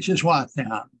message is what then?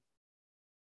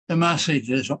 The message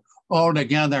is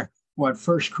altogether what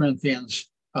 1 Corinthians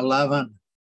 11.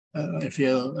 If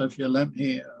you let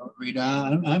me read,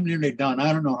 I'm nearly done.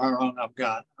 I don't know how long I've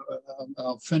got.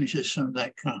 I'll finish as soon as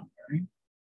I can.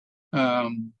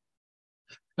 Right?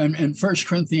 And in 1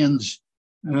 Corinthians,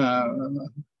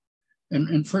 in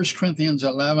 1 Corinthians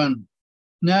 11,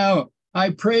 now I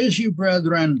praise you,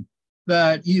 brethren,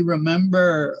 that ye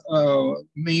remember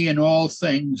me in all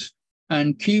things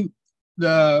and keep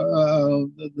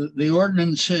the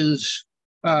ordinances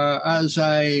as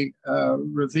I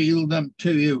reveal them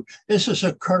to you. This is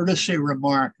a courtesy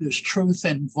remark. There's truth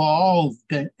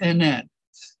involved in it,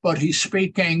 but he's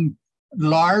speaking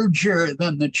larger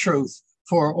than the truth.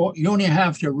 For you only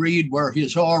have to read where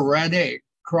he's already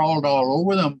crawled all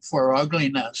over them for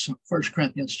ugliness in 1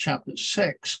 Corinthians chapter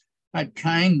 6, that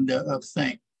kind of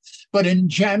thing. But in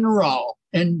general,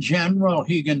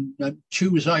 he can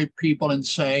choose out people and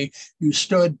say, you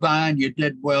stood by and you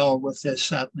did well with this,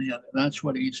 that, and the other. That's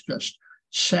what he's just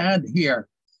said here.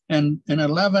 And in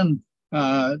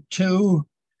 11:2,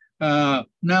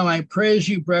 now I praise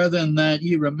you, brethren, that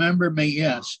ye remember me.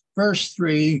 Yes. Verse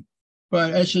 3,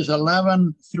 but this is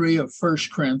 11:3 of 1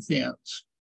 Corinthians.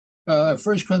 1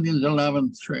 Corinthians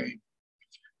 11:3.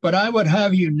 But I would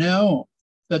have you know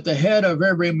that the head of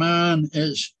every man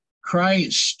is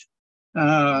Christ.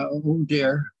 Oh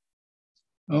dear.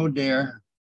 I've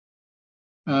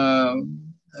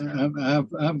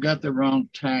got the wrong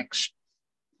text.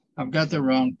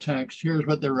 Here's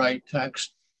what the right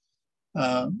text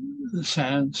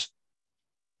says.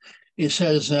 It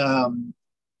says,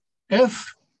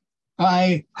 if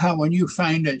I, when you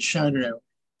find it, shout it out,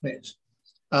 please.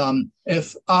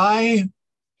 If I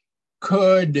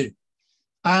could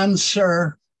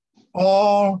answer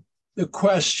all the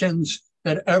questions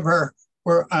that ever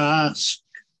were asked,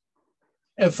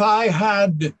 if I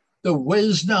had the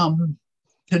wisdom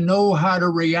to know how to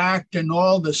react in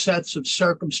all the sets of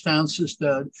circumstances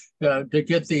to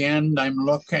get the end I'm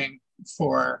looking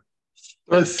for.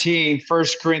 13, 1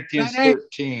 Corinthians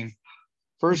 13.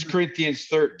 1 Corinthians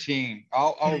 13.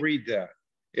 I'll read that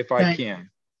if I can.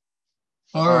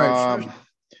 All right.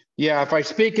 Yeah, if I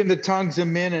speak in the tongues of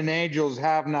men and angels,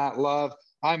 have not love,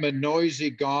 I'm a noisy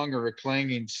gong or a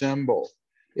clanging cymbal.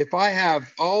 If I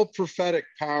have all prophetic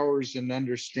powers and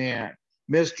understand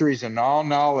mysteries and all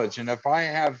knowledge, and if I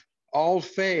have all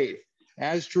faith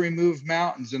as to remove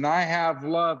mountains, and I have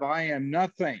love, I am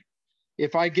nothing.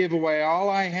 If I give away all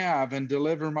I have and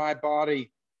deliver my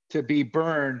body to be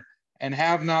burned and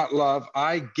have not love,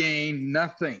 I gain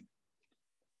nothing.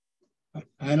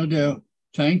 That'll do.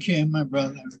 Thank you, my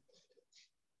brother.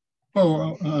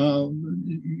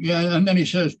 Yeah, and then he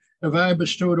says, if I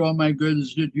bestowed all my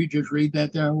goods, did you just read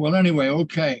that there? Well, anyway,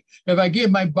 okay. If I give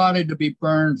my body to be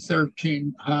burned,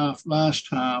 13 half, last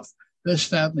half, this,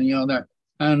 that, and the other,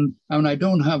 and I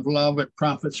don't have love, it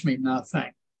profits me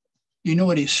nothing. You know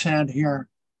what he said here?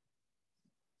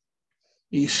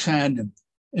 He said,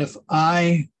 if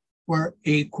I were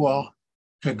equal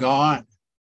to God,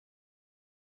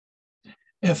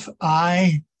 if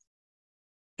I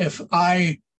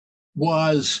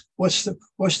was, what's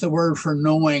the word for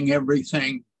knowing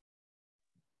everything?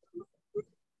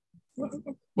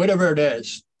 Whatever it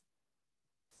is.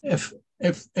 If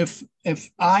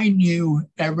I knew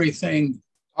everything.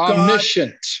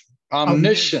 Omniscient.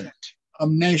 Omniscient.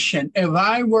 If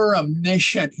I were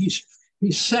omniscient, he's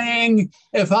saying,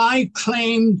 if I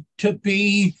claimed to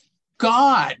be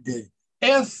God,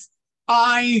 if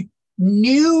I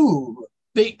knew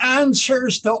the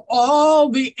answers to all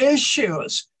the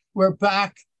issues, we're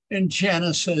back in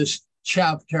Genesis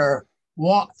chapter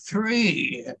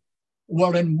 3.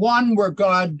 Well, in 1 where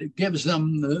God gives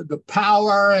them the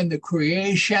power and the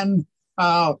creation,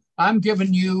 I'm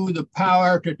giving you the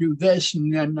power to do this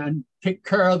and take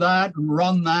care of that and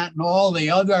run that and all the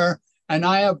other. And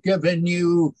I have given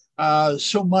you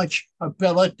so much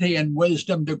ability and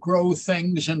wisdom to grow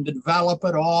things and develop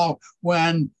it all.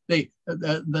 When the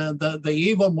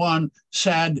evil one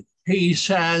said, he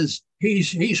says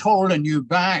he's holding you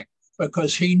back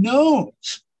because he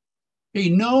knows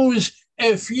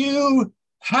if you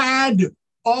had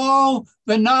all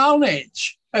the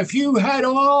knowledge, if you had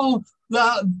all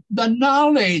the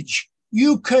knowledge,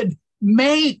 you could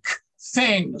make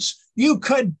things. You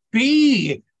could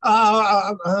be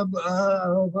an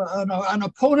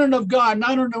opponent of God,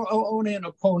 not only an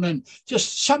opponent,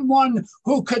 just someone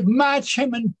who could match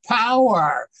him in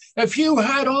power. If you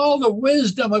had all the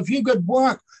wisdom, if you could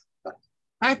work.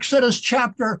 Exodus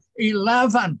chapter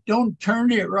 11, don't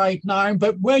turn it right now,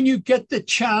 but when you get the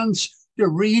chance to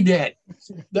read it,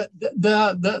 the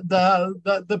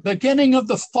beginning of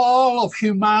the fall of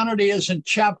humanity is in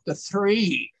chapter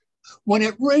 3. When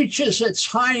it reaches its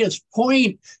highest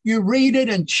point, you read it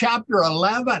in chapter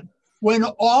 11, when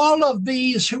all of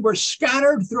these who were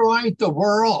scattered throughout the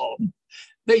world,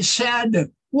 they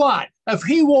said, what? If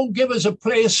he won't give us a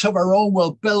place of our own,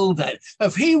 we'll build it.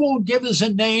 If he won't give us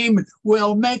a name,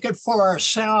 we'll make it for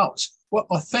ourselves. What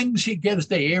the things he gives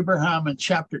to Abraham in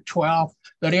chapter 12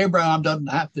 that Abraham doesn't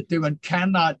have to do and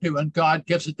cannot do, and God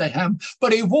gives it to him.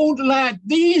 But he won't let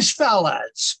these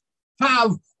fellas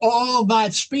have all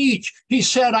that speech. He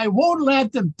said, I won't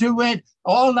let them do it,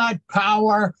 all that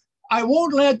power. I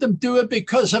won't let them do it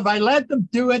because if I let them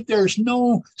do it, there's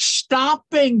no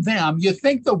stopping them. You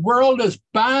think the world is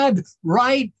bad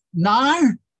right now?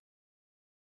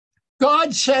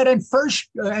 God said in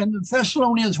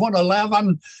Thessalonians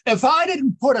 1:11, if I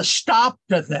didn't put a stop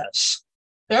to this,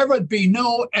 there would be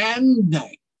no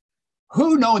ending.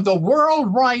 Who knows? The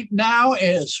world right now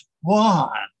is one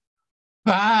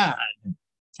bad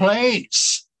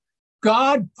place.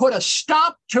 God put a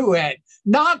stop to it,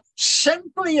 not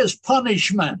simply as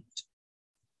punishment,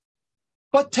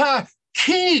 but to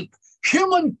keep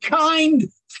humankind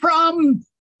from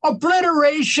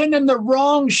obliteration in the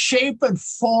wrong shape and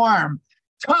form,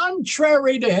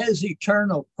 contrary to his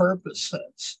eternal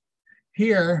purposes.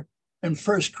 Here in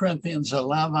 1 Corinthians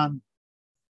 11,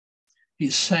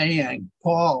 he's saying,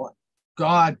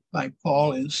 God by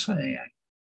Paul is saying,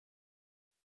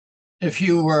 if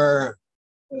you were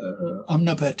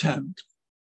omnipotent,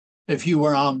 if you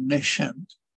were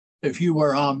omniscient, if you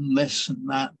were this and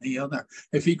that and the other,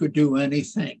 if you could do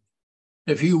anything,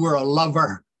 if you were a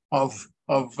lover of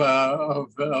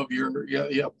your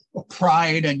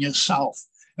pride in yourself,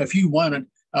 if you wanted,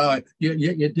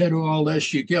 you did all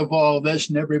this, you give all this,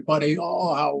 and everybody,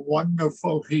 oh, how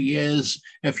wonderful he is.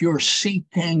 If you're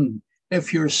seeking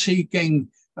if you're seeking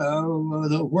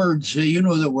the words, you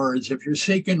know the words, if you're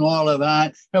seeking all of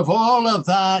that, if all of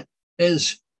that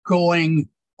is going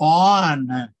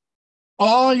on,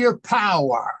 all your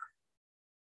power,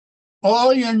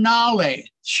 all your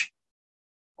knowledge,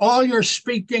 all your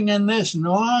speaking in this,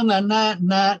 no,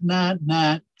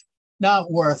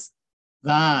 not worth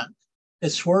that.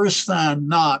 It's worse than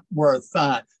not worth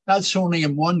that. That's only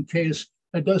in one case.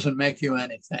 It doesn't make you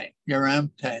anything. You're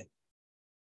empty.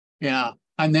 Yeah.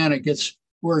 And then it gets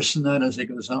worse than that as it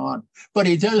goes on. But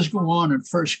he does go on in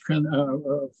First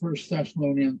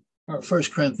Thessalonians or 1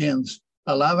 Corinthians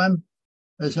 11.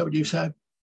 Is that what you said?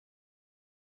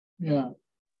 Yeah.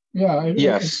 Yeah.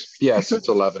 Yes, it's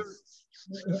 11.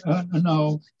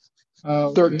 No.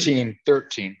 13.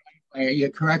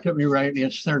 You corrected me right.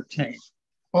 It's 13.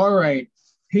 All right.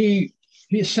 He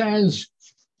says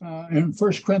in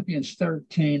 1 Corinthians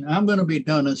 13, I'm going to be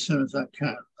done as soon as I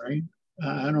can, right?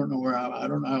 I don't know I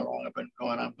don't know how long I've been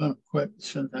going. I'm going to quit as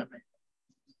soon as I make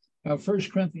 1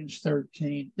 Corinthians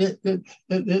 13.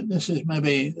 This is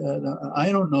maybe,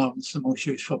 I don't know if it's the most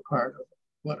useful part of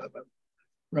what I've been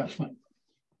wrestling.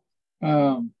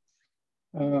 1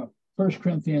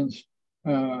 Corinthians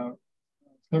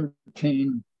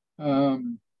 13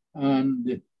 and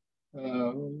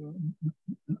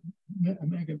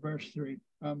make it verse 3.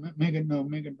 Make it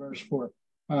verse 4.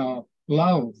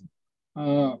 Love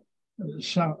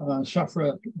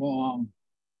suffereth long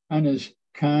and is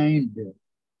kind.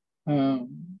 Yeah,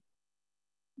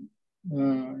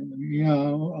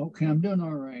 okay, I'm doing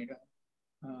all right.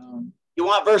 You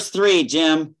want verse 3,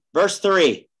 Jim? Verse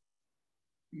 3.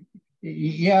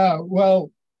 Yeah,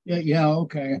 well, yeah,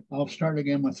 okay. I'll start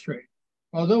again with 3.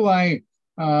 Although I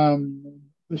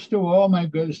bestow all my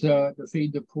goods to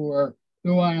feed the poor,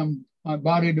 though I am my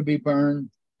body to be burned,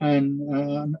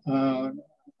 and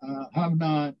have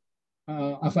not,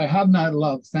 if I have not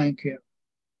love, thank you.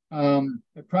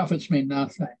 It profits me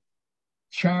nothing.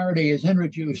 Charity is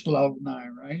introduced love now,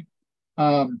 right?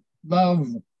 Love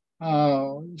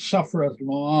suffereth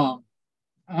long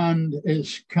and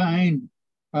is kind.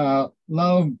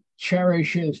 Love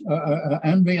cherishes,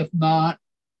 envieth not,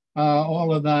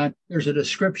 all of that. There's a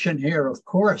description here, of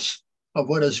course, of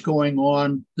what is going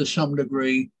on to some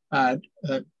degree at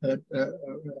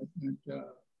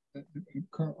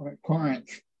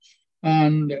Corinth.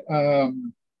 And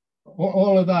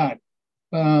all of that.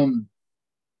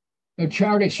 The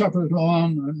charity suffers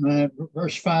long,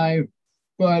 verse 5,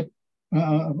 but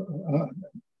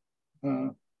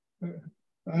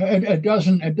it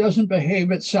doesn't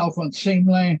behave itself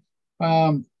unseemly,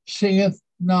 seeketh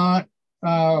not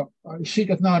her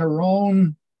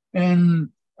own, and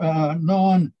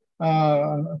not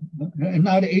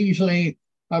easily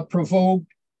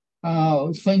provoked,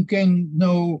 thinking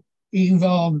no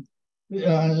evil,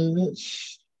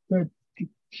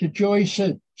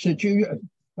 rejoices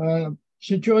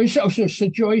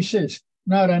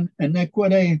not in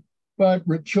iniquity, but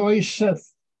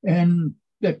rejoiceth in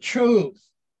the truth.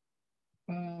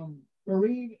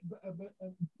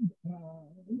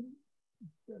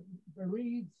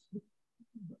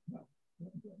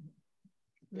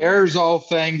 Bears all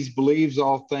things, believes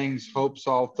all things, hopes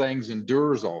all things,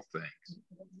 endures all things.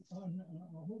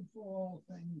 Hope for all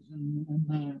things,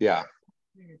 and yeah.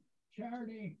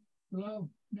 Charity, love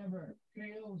never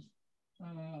fails.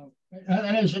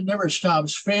 As it never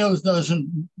stops. Fails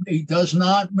he does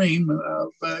not mean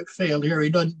fail here. He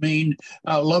doesn't mean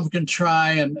love can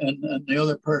try and the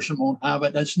other person won't have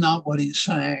it. That's not what he's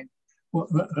saying.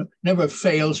 Never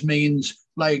fails means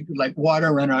like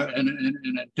water in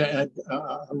a dead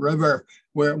river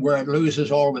where it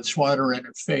loses all of its water and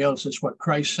it fails. It's what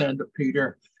Christ said to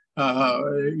Peter.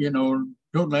 Don't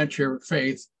let your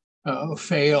faith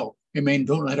fail. I mean,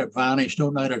 don't let it vanish.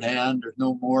 Don't let it end. There's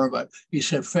no more of it. He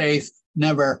said, faith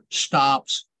never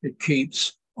stops. It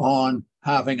keeps on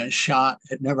having a shot.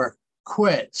 It never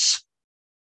quits.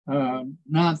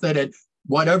 Not that it,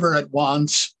 whatever it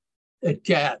wants, it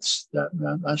gets.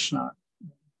 That's not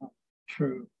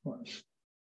true, of course.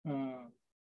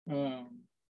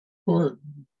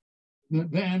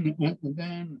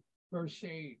 Then verse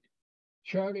 8,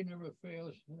 charity never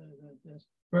fails.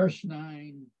 Verse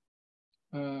 9,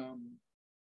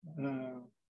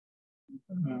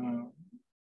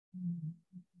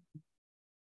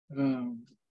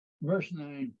 verse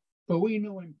 9, but we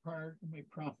know in part and we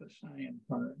prophesy in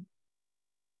part.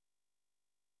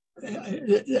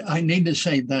 I need to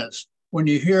say this. When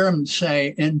you hear him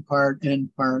say in part, in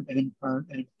part, in part,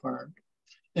 in part,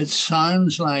 it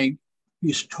sounds like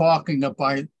he's talking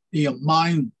about the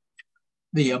amount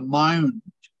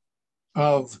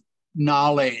of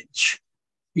knowledge.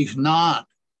 He's not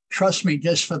trust me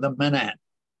just for the minute,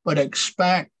 but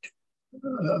expect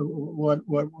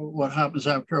what happens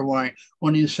after a while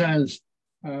when he says,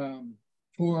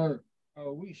 for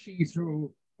we see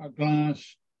through a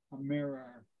glass, a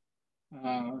mirror,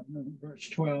 verse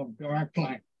 12,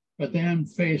 darkly, but then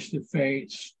face to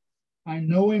face. I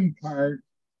know in part,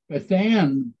 but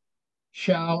then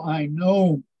shall I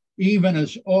know, even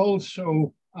as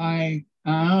also I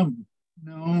am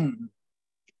known.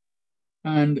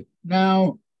 And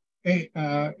now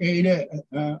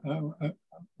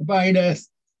abideth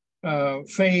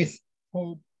faith,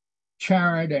 hope,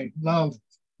 charity, love.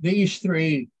 These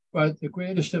three, but the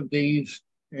greatest of these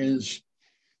is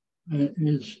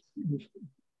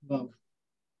love.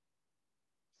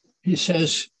 He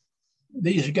says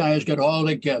these guys got all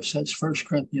the gifts. That's 1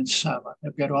 Corinthians 7.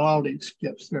 They've got all these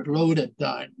gifts. They're loaded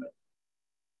down with.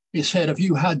 He said, if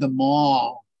you had them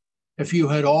all, if you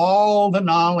had all the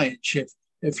knowledge,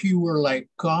 if you were like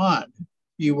God,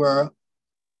 you were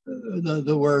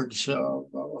the words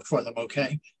for them,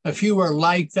 okay? If you were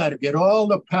like that, if you had all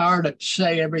the power to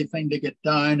say everything, to get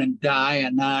down and die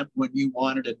and not when you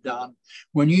wanted it done,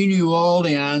 when you knew all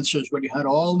the answers, when you had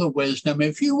all the wisdom,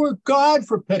 if you were God,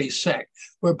 for pity's sake.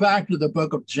 We're back to the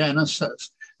book of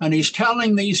Genesis. And he's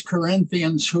telling these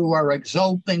Corinthians who are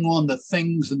exulting on the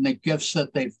things and the gifts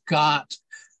that they've got,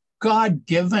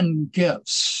 God-given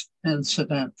gifts,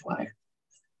 incidentally.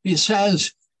 He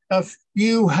says, if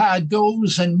you had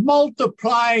those and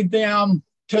multiplied them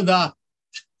to the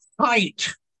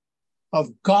height of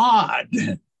God,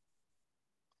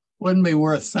 wouldn't be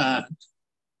worth that.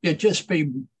 You'd just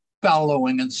be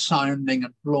bellowing and sounding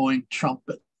and blowing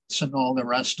trumpets and all the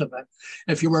rest of it.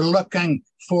 If you were looking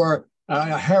for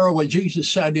a hero, Jesus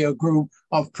said to a group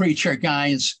of preacher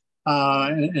guys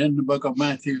in the book of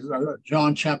Matthew,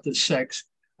 John chapter 6,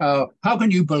 how can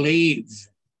you believe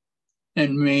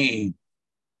in me?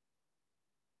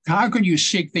 How can you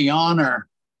seek the honor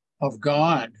of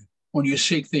God when you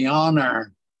seek the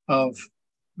honor of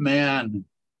man?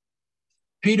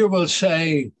 Peter will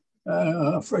say,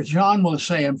 for John will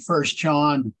say in 1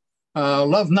 John,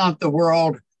 love not the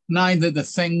world, neither the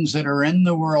things that are in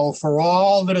the world, for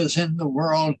all that is in the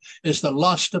world is the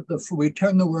lust of the, we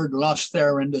turn the word lust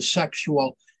there into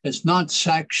sexual. It's not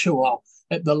sexual.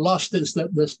 The lust is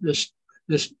that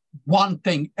this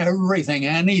wanting everything,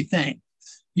 anything.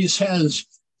 He says,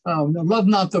 love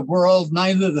not the world,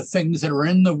 neither the things that are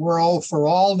in the world, for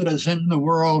all that is in the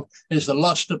world is the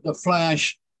lust of the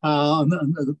flesh,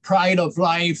 the pride of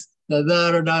life, and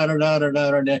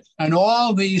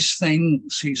all these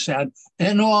things, he said,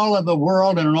 in all of the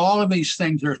world and in all of these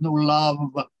things, there's no love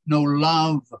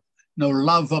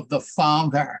of the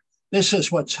Father. This is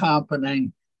what's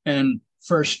happening in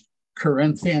 1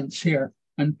 Corinthians here.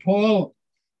 And Paul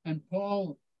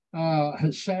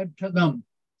has said to them,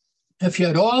 if you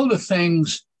had all the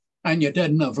things and you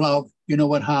didn't have love, you know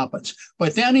what happens.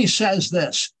 But then he says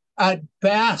this, at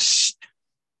best,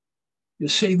 you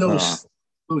see those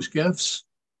gifts?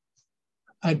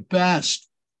 At best,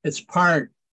 it's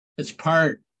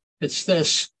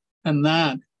this and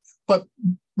that. But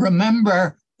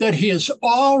remember that he has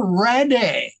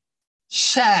already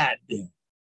said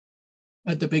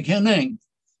at the beginning,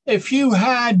 if you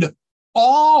had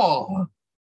all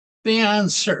the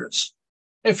answers,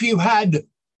 if you had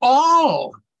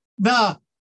all the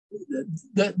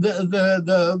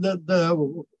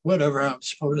whatever I'm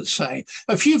supposed to say,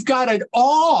 if you've got it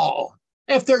all,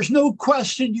 if there's no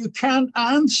question you can't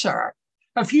answer,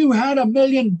 if you had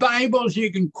 1,000,000 Bibles,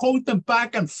 you can quote them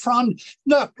back and front.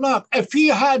 Look, if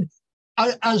you had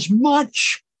as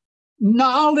much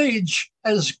knowledge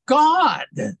as God,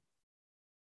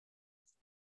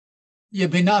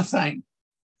 you'd be nothing.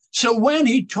 So when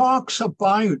he talks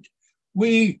about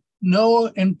we know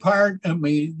in part and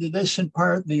we this in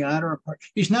part, the other part,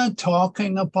 he's not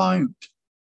talking about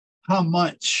how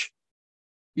much.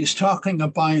 He's talking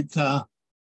about the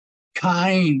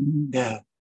kind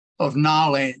of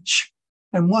knowledge.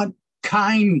 And what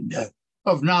kind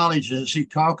of knowledge is he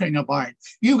talking about?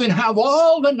 You can have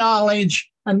all the knowledge,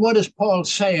 and what does Paul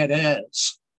say it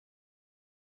is?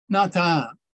 Not that.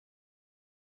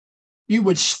 You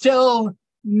would still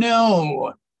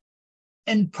know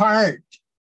in part.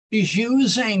 He's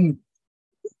using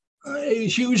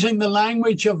the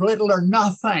language of little or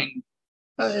nothing.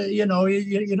 You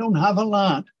don't have a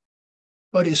lot.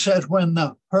 But he said, when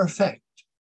the perfect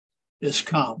is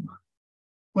come.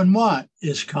 When what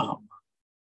is come?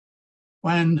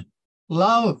 When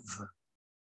love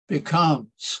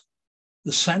becomes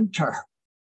the center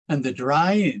and the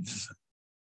drive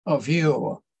of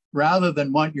you, rather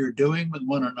than what you're doing with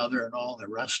one another and all the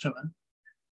rest of it,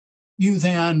 you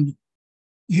then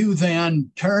you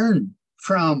then turn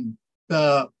from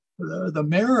the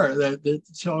mirror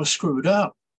that's all screwed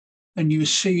up, and you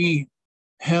see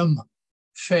him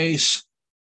face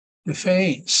to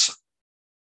face.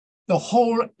 The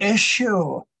whole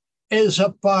issue is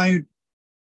about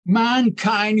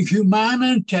mankind,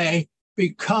 humanity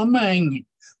becoming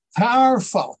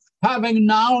powerful, having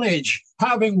knowledge,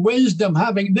 having wisdom,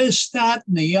 having this, that,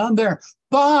 and the other.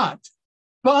 But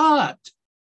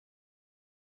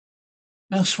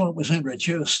that's what was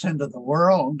introduced into the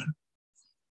world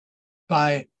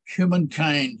by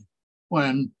humankind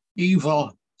when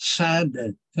evil said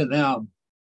to them,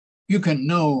 you can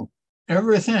know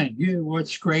everything,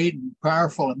 what's great and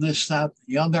powerful and this, that, and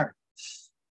the other.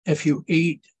 If you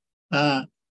eat that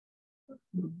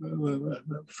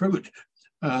fruit,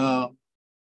 God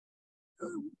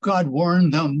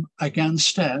warned them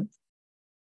against it.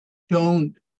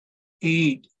 Don't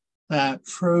eat that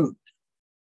fruit.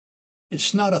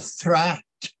 It's not a threat.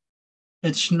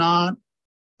 It's not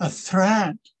a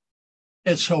threat.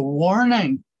 It's a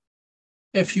warning.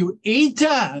 If you eat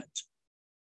that,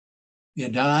 you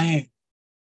die.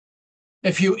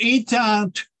 If you eat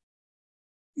that,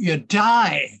 you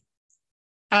die.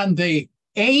 And they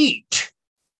ate,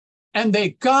 and they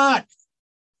got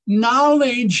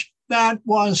knowledge that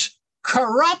was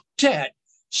corrupted.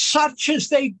 Such as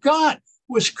they got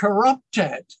was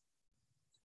corrupted.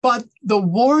 But the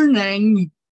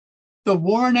warning,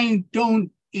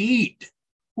 don't eat,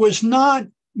 was not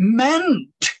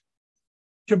meant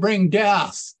to bring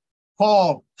death,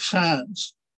 Paul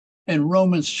says in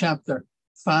Romans chapter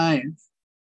 5,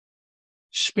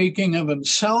 speaking of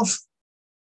himself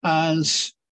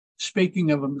as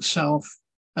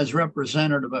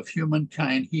representative of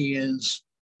humankind. He is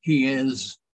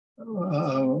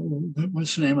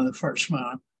what's the name of the first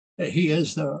man? He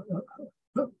is the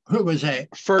who was a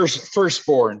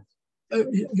firstborn.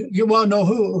 You want to know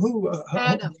who?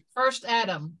 Adam, first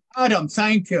Adam. Adam,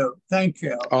 thank you.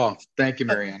 Oh, thank you,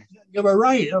 Marianne. You were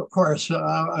right, of course.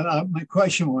 My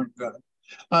question wasn't good.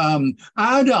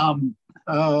 Adam,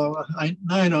 I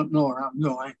don't know where I'm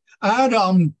going.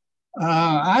 Adam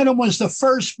was the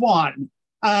first one,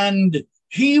 and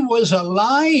he was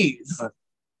alive.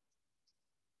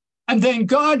 And then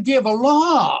God gave a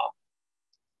law.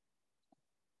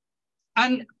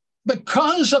 And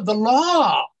because of the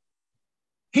law,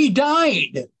 he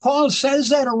died. Paul says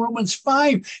that in Romans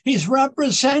 5. He's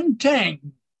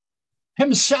representing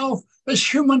himself as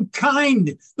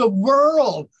humankind, the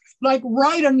world, like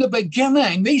right in the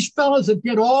beginning. These fellows that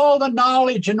get all the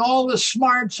knowledge and all the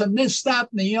smarts and this, that,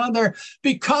 and the other,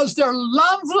 because they're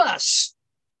loveless.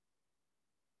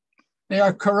 They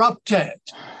are corrupted.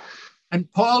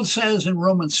 And Paul says in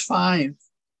Romans 5,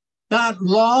 that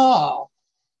law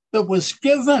that was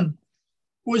given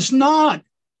was not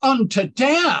unto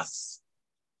death,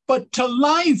 but to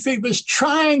life. He was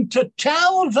trying to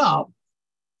tell them,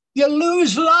 you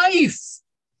lose life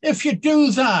if you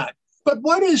do that. But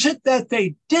what is it that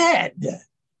they did?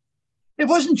 It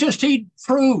wasn't just eat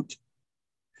fruit.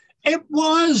 It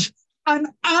was an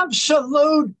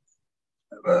absolute,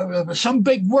 some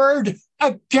big word,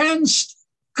 against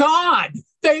God.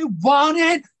 They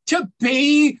wanted to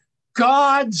be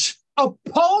God's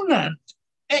opponent.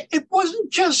 It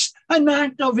wasn't just an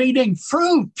act of eating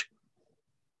fruit.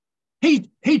 He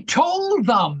told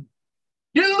them,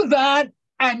 do that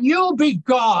and you'll be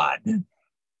God. And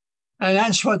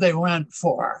that's what they went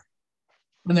for.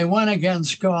 And they went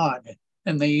against God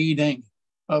in the eating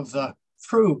of the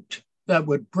fruit that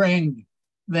would bring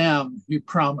them, he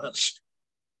promised,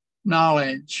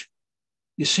 knowledge.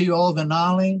 You see all the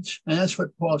knowledge? And that's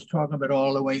what Paul's talking about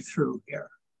all the way through here.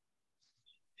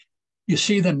 You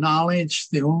see the knowledge,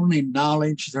 the only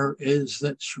knowledge there is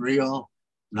that's real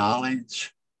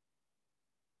knowledge.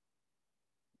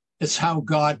 It's how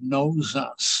God knows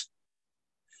us.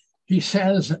 He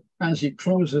says, as he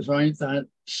closes out that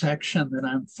section that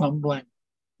I'm fumbling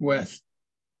with,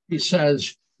 he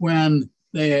says, when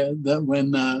the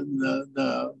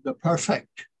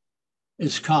perfect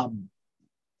is come,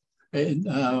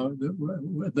 the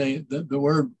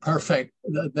word perfect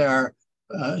there,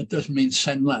 it doesn't mean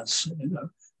sinless.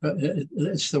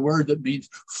 It's the word that means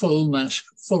fullness,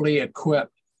 fully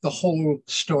equipped, the whole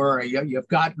story. You've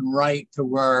gotten right to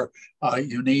where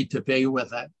you need to be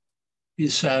with it. He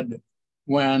said,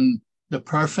 when the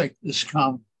perfect is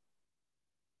come,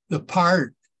 the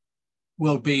part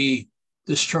will be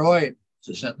destroyed.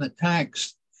 This is in the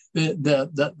text.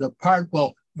 The part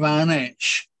will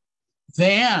vanish.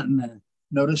 Then,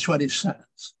 notice what he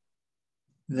says.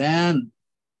 Then,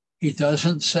 he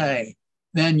doesn't say,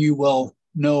 then you will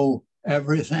know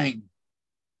everything.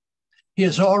 He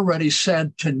has already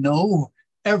said to know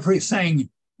everything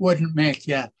wouldn't make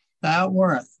you that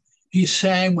worth. He's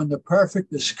saying when the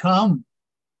perfect has come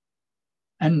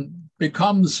and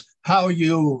becomes how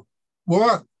you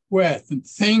work with and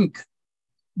think,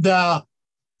 the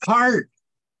part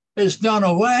is done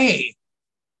away.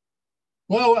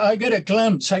 Well, I get a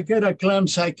glimpse, I get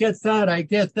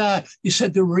that. He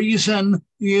said the reason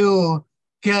you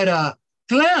get a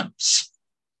glimpse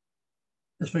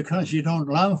is because you don't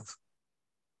love,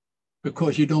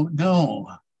 because you don't know.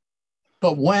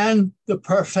 But when the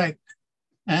perfect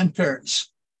enters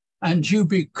and you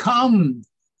become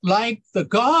like the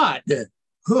God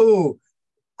who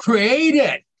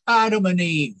created Adam and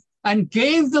Eve and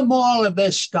gave them all of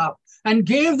this stuff and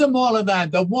gave them all of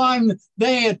that, the one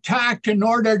they attacked in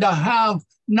order to have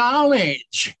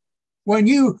knowledge. When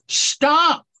you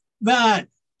stop that,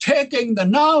 taking the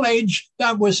knowledge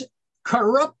that was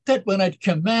corrupted when it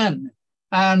came in,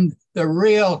 and the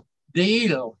real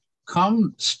deal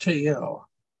comes to you,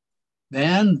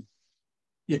 then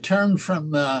you turn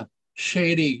from the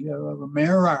shady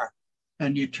mirror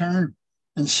and you turn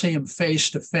and see him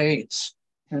face to face.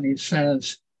 And he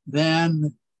says,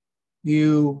 then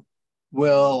you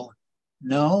will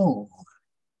know,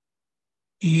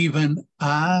 even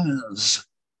as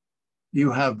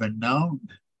you have been known.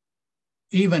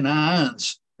 Even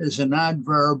as is an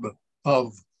adverb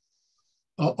of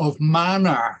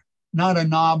manner, not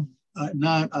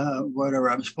whatever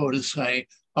I'm supposed to say,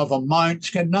 of amount. It's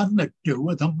got nothing to do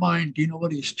with amount. Do you know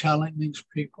what he's telling these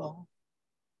people?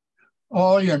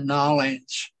 All your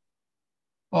knowledge,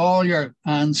 all your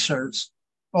answers,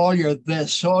 all your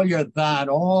this, all your that,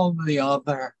 all the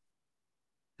other,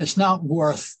 it's not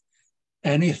worth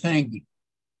anything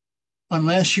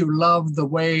unless you love the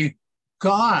way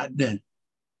God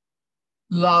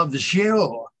loves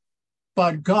you.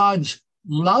 But God's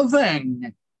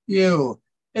loving you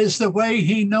is the way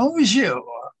he knows you.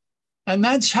 And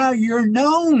that's how you're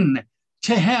known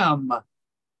to him.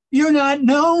 You're not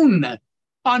known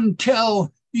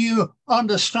until you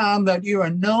understand that you are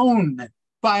known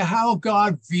by how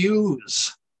God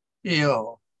views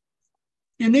you.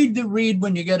 You need to read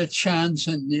when you get a chance,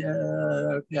 and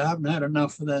if you haven't had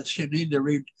enough of this, you need to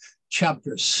read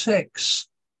chapter 6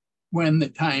 when the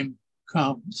time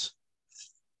comes.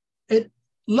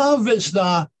 Love is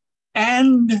the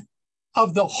end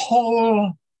of the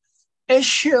whole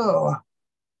issue.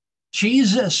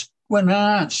 Jesus, when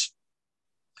asked,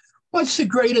 what's the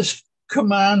greatest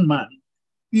commandment?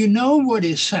 You know what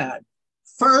he said.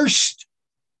 First,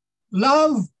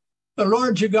 love the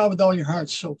Lord your God with all your heart,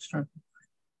 soul, strength.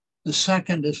 The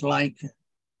second is like it.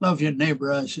 Love your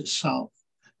neighbor as yourself.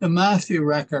 The Matthew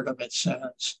record of it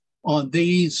says, on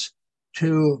these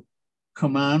two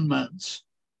commandments,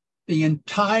 the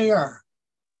entire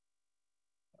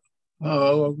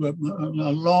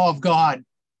law of God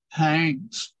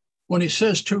hangs. When he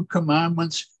says two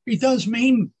commandments, he does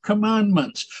mean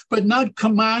commandments, but not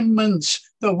commandments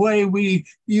the way we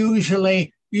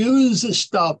usually use the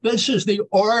stuff. This is the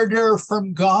order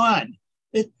from God.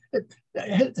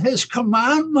 His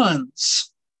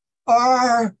commandments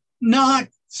are not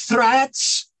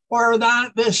threats or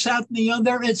that, this, that, and the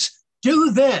other. It's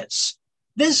do this.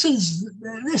 This is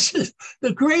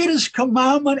the greatest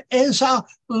commandment is a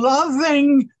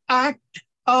loving act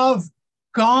of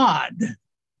God.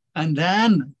 And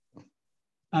then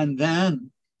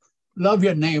love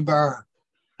your neighbor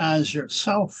as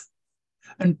yourself.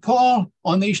 And Paul,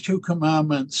 on these two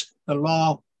commandments,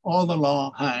 all the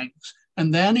law hangs.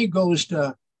 And then he goes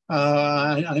to,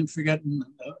 I'm forgetting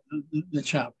the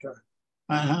chapter.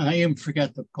 I even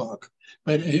forget the book.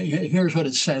 But here's what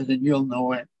it says, and you'll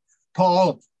know it.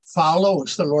 Paul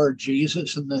follows the Lord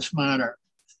Jesus in this matter.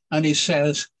 And he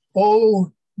says,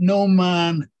 owe no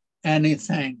man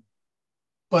anything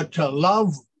but to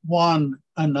love one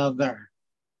another.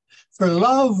 For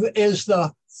love is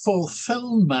the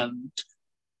fulfillment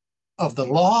of the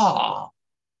law.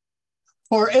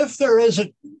 For if there is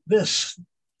this,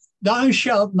 thou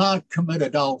shalt not commit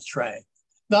adultery,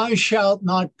 thou shalt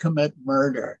not commit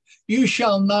murder, you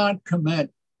shall not commit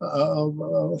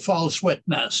false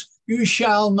witness, you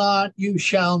shall not, you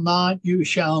shall not, you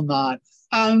shall not.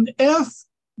 And if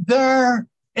there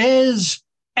is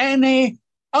any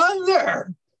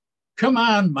other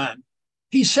commandment,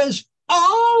 he says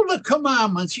all the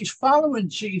commandments, he's following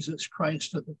Jesus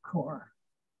Christ to the core.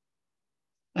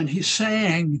 And he's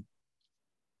saying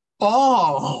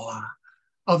all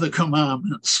of the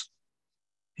commandments,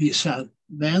 he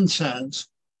then says,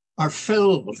 are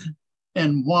filled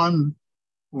in one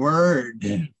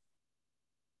word.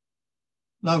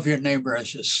 Love your neighbor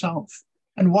as yourself.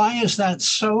 And why is that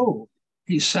so?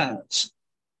 he says,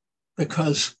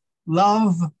 because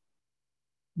love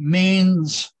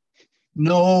means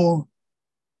no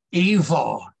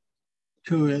evil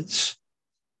to its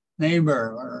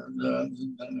neighbor or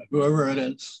whoever it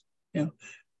is. You know,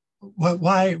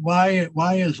 why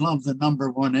is love the number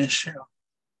one issue?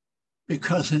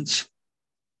 Because it's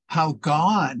how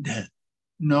God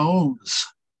knows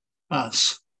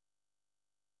us.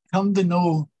 Come to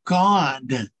know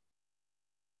God.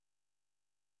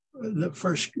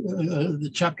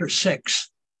 The chapter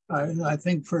 6, I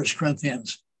think 1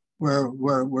 Corinthians,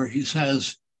 where he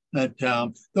says that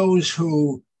those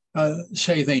who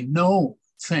say they know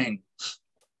things,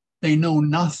 they know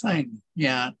nothing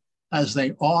yet as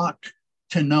they ought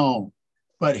to know.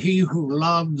 But he who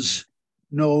loves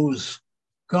knows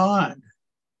God.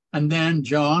 And then,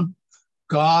 John,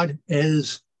 God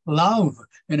is love.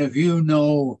 And if you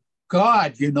know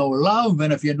God, you know love.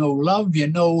 And if you know love, you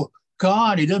know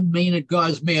God. He doesn't mean that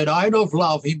God's made out of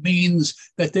love. He means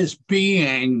that this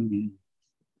being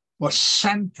was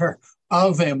center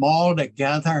of him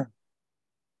altogether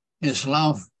is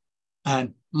love.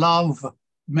 And love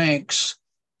makes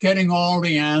getting all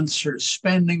the answers,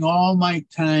 spending all my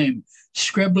time,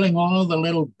 scribbling all the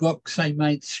little books I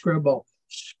might scribble,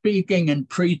 speaking and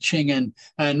preaching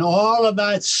and all of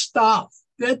that stuff.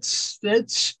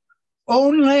 It's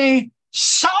only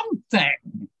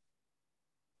something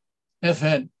if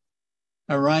it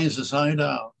arises out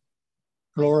of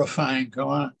glorifying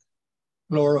God,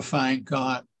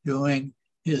 doing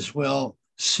his will,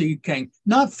 seeking,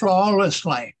 not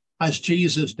flawlessly as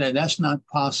Jesus did. That's not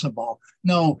possible.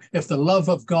 No, if the love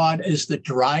of God is the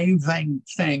driving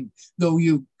thing, though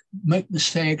you make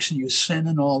mistakes and you sin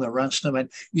and all the rest of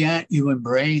it, yet you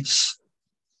embrace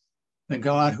the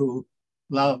God who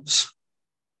loves.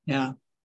 Yeah.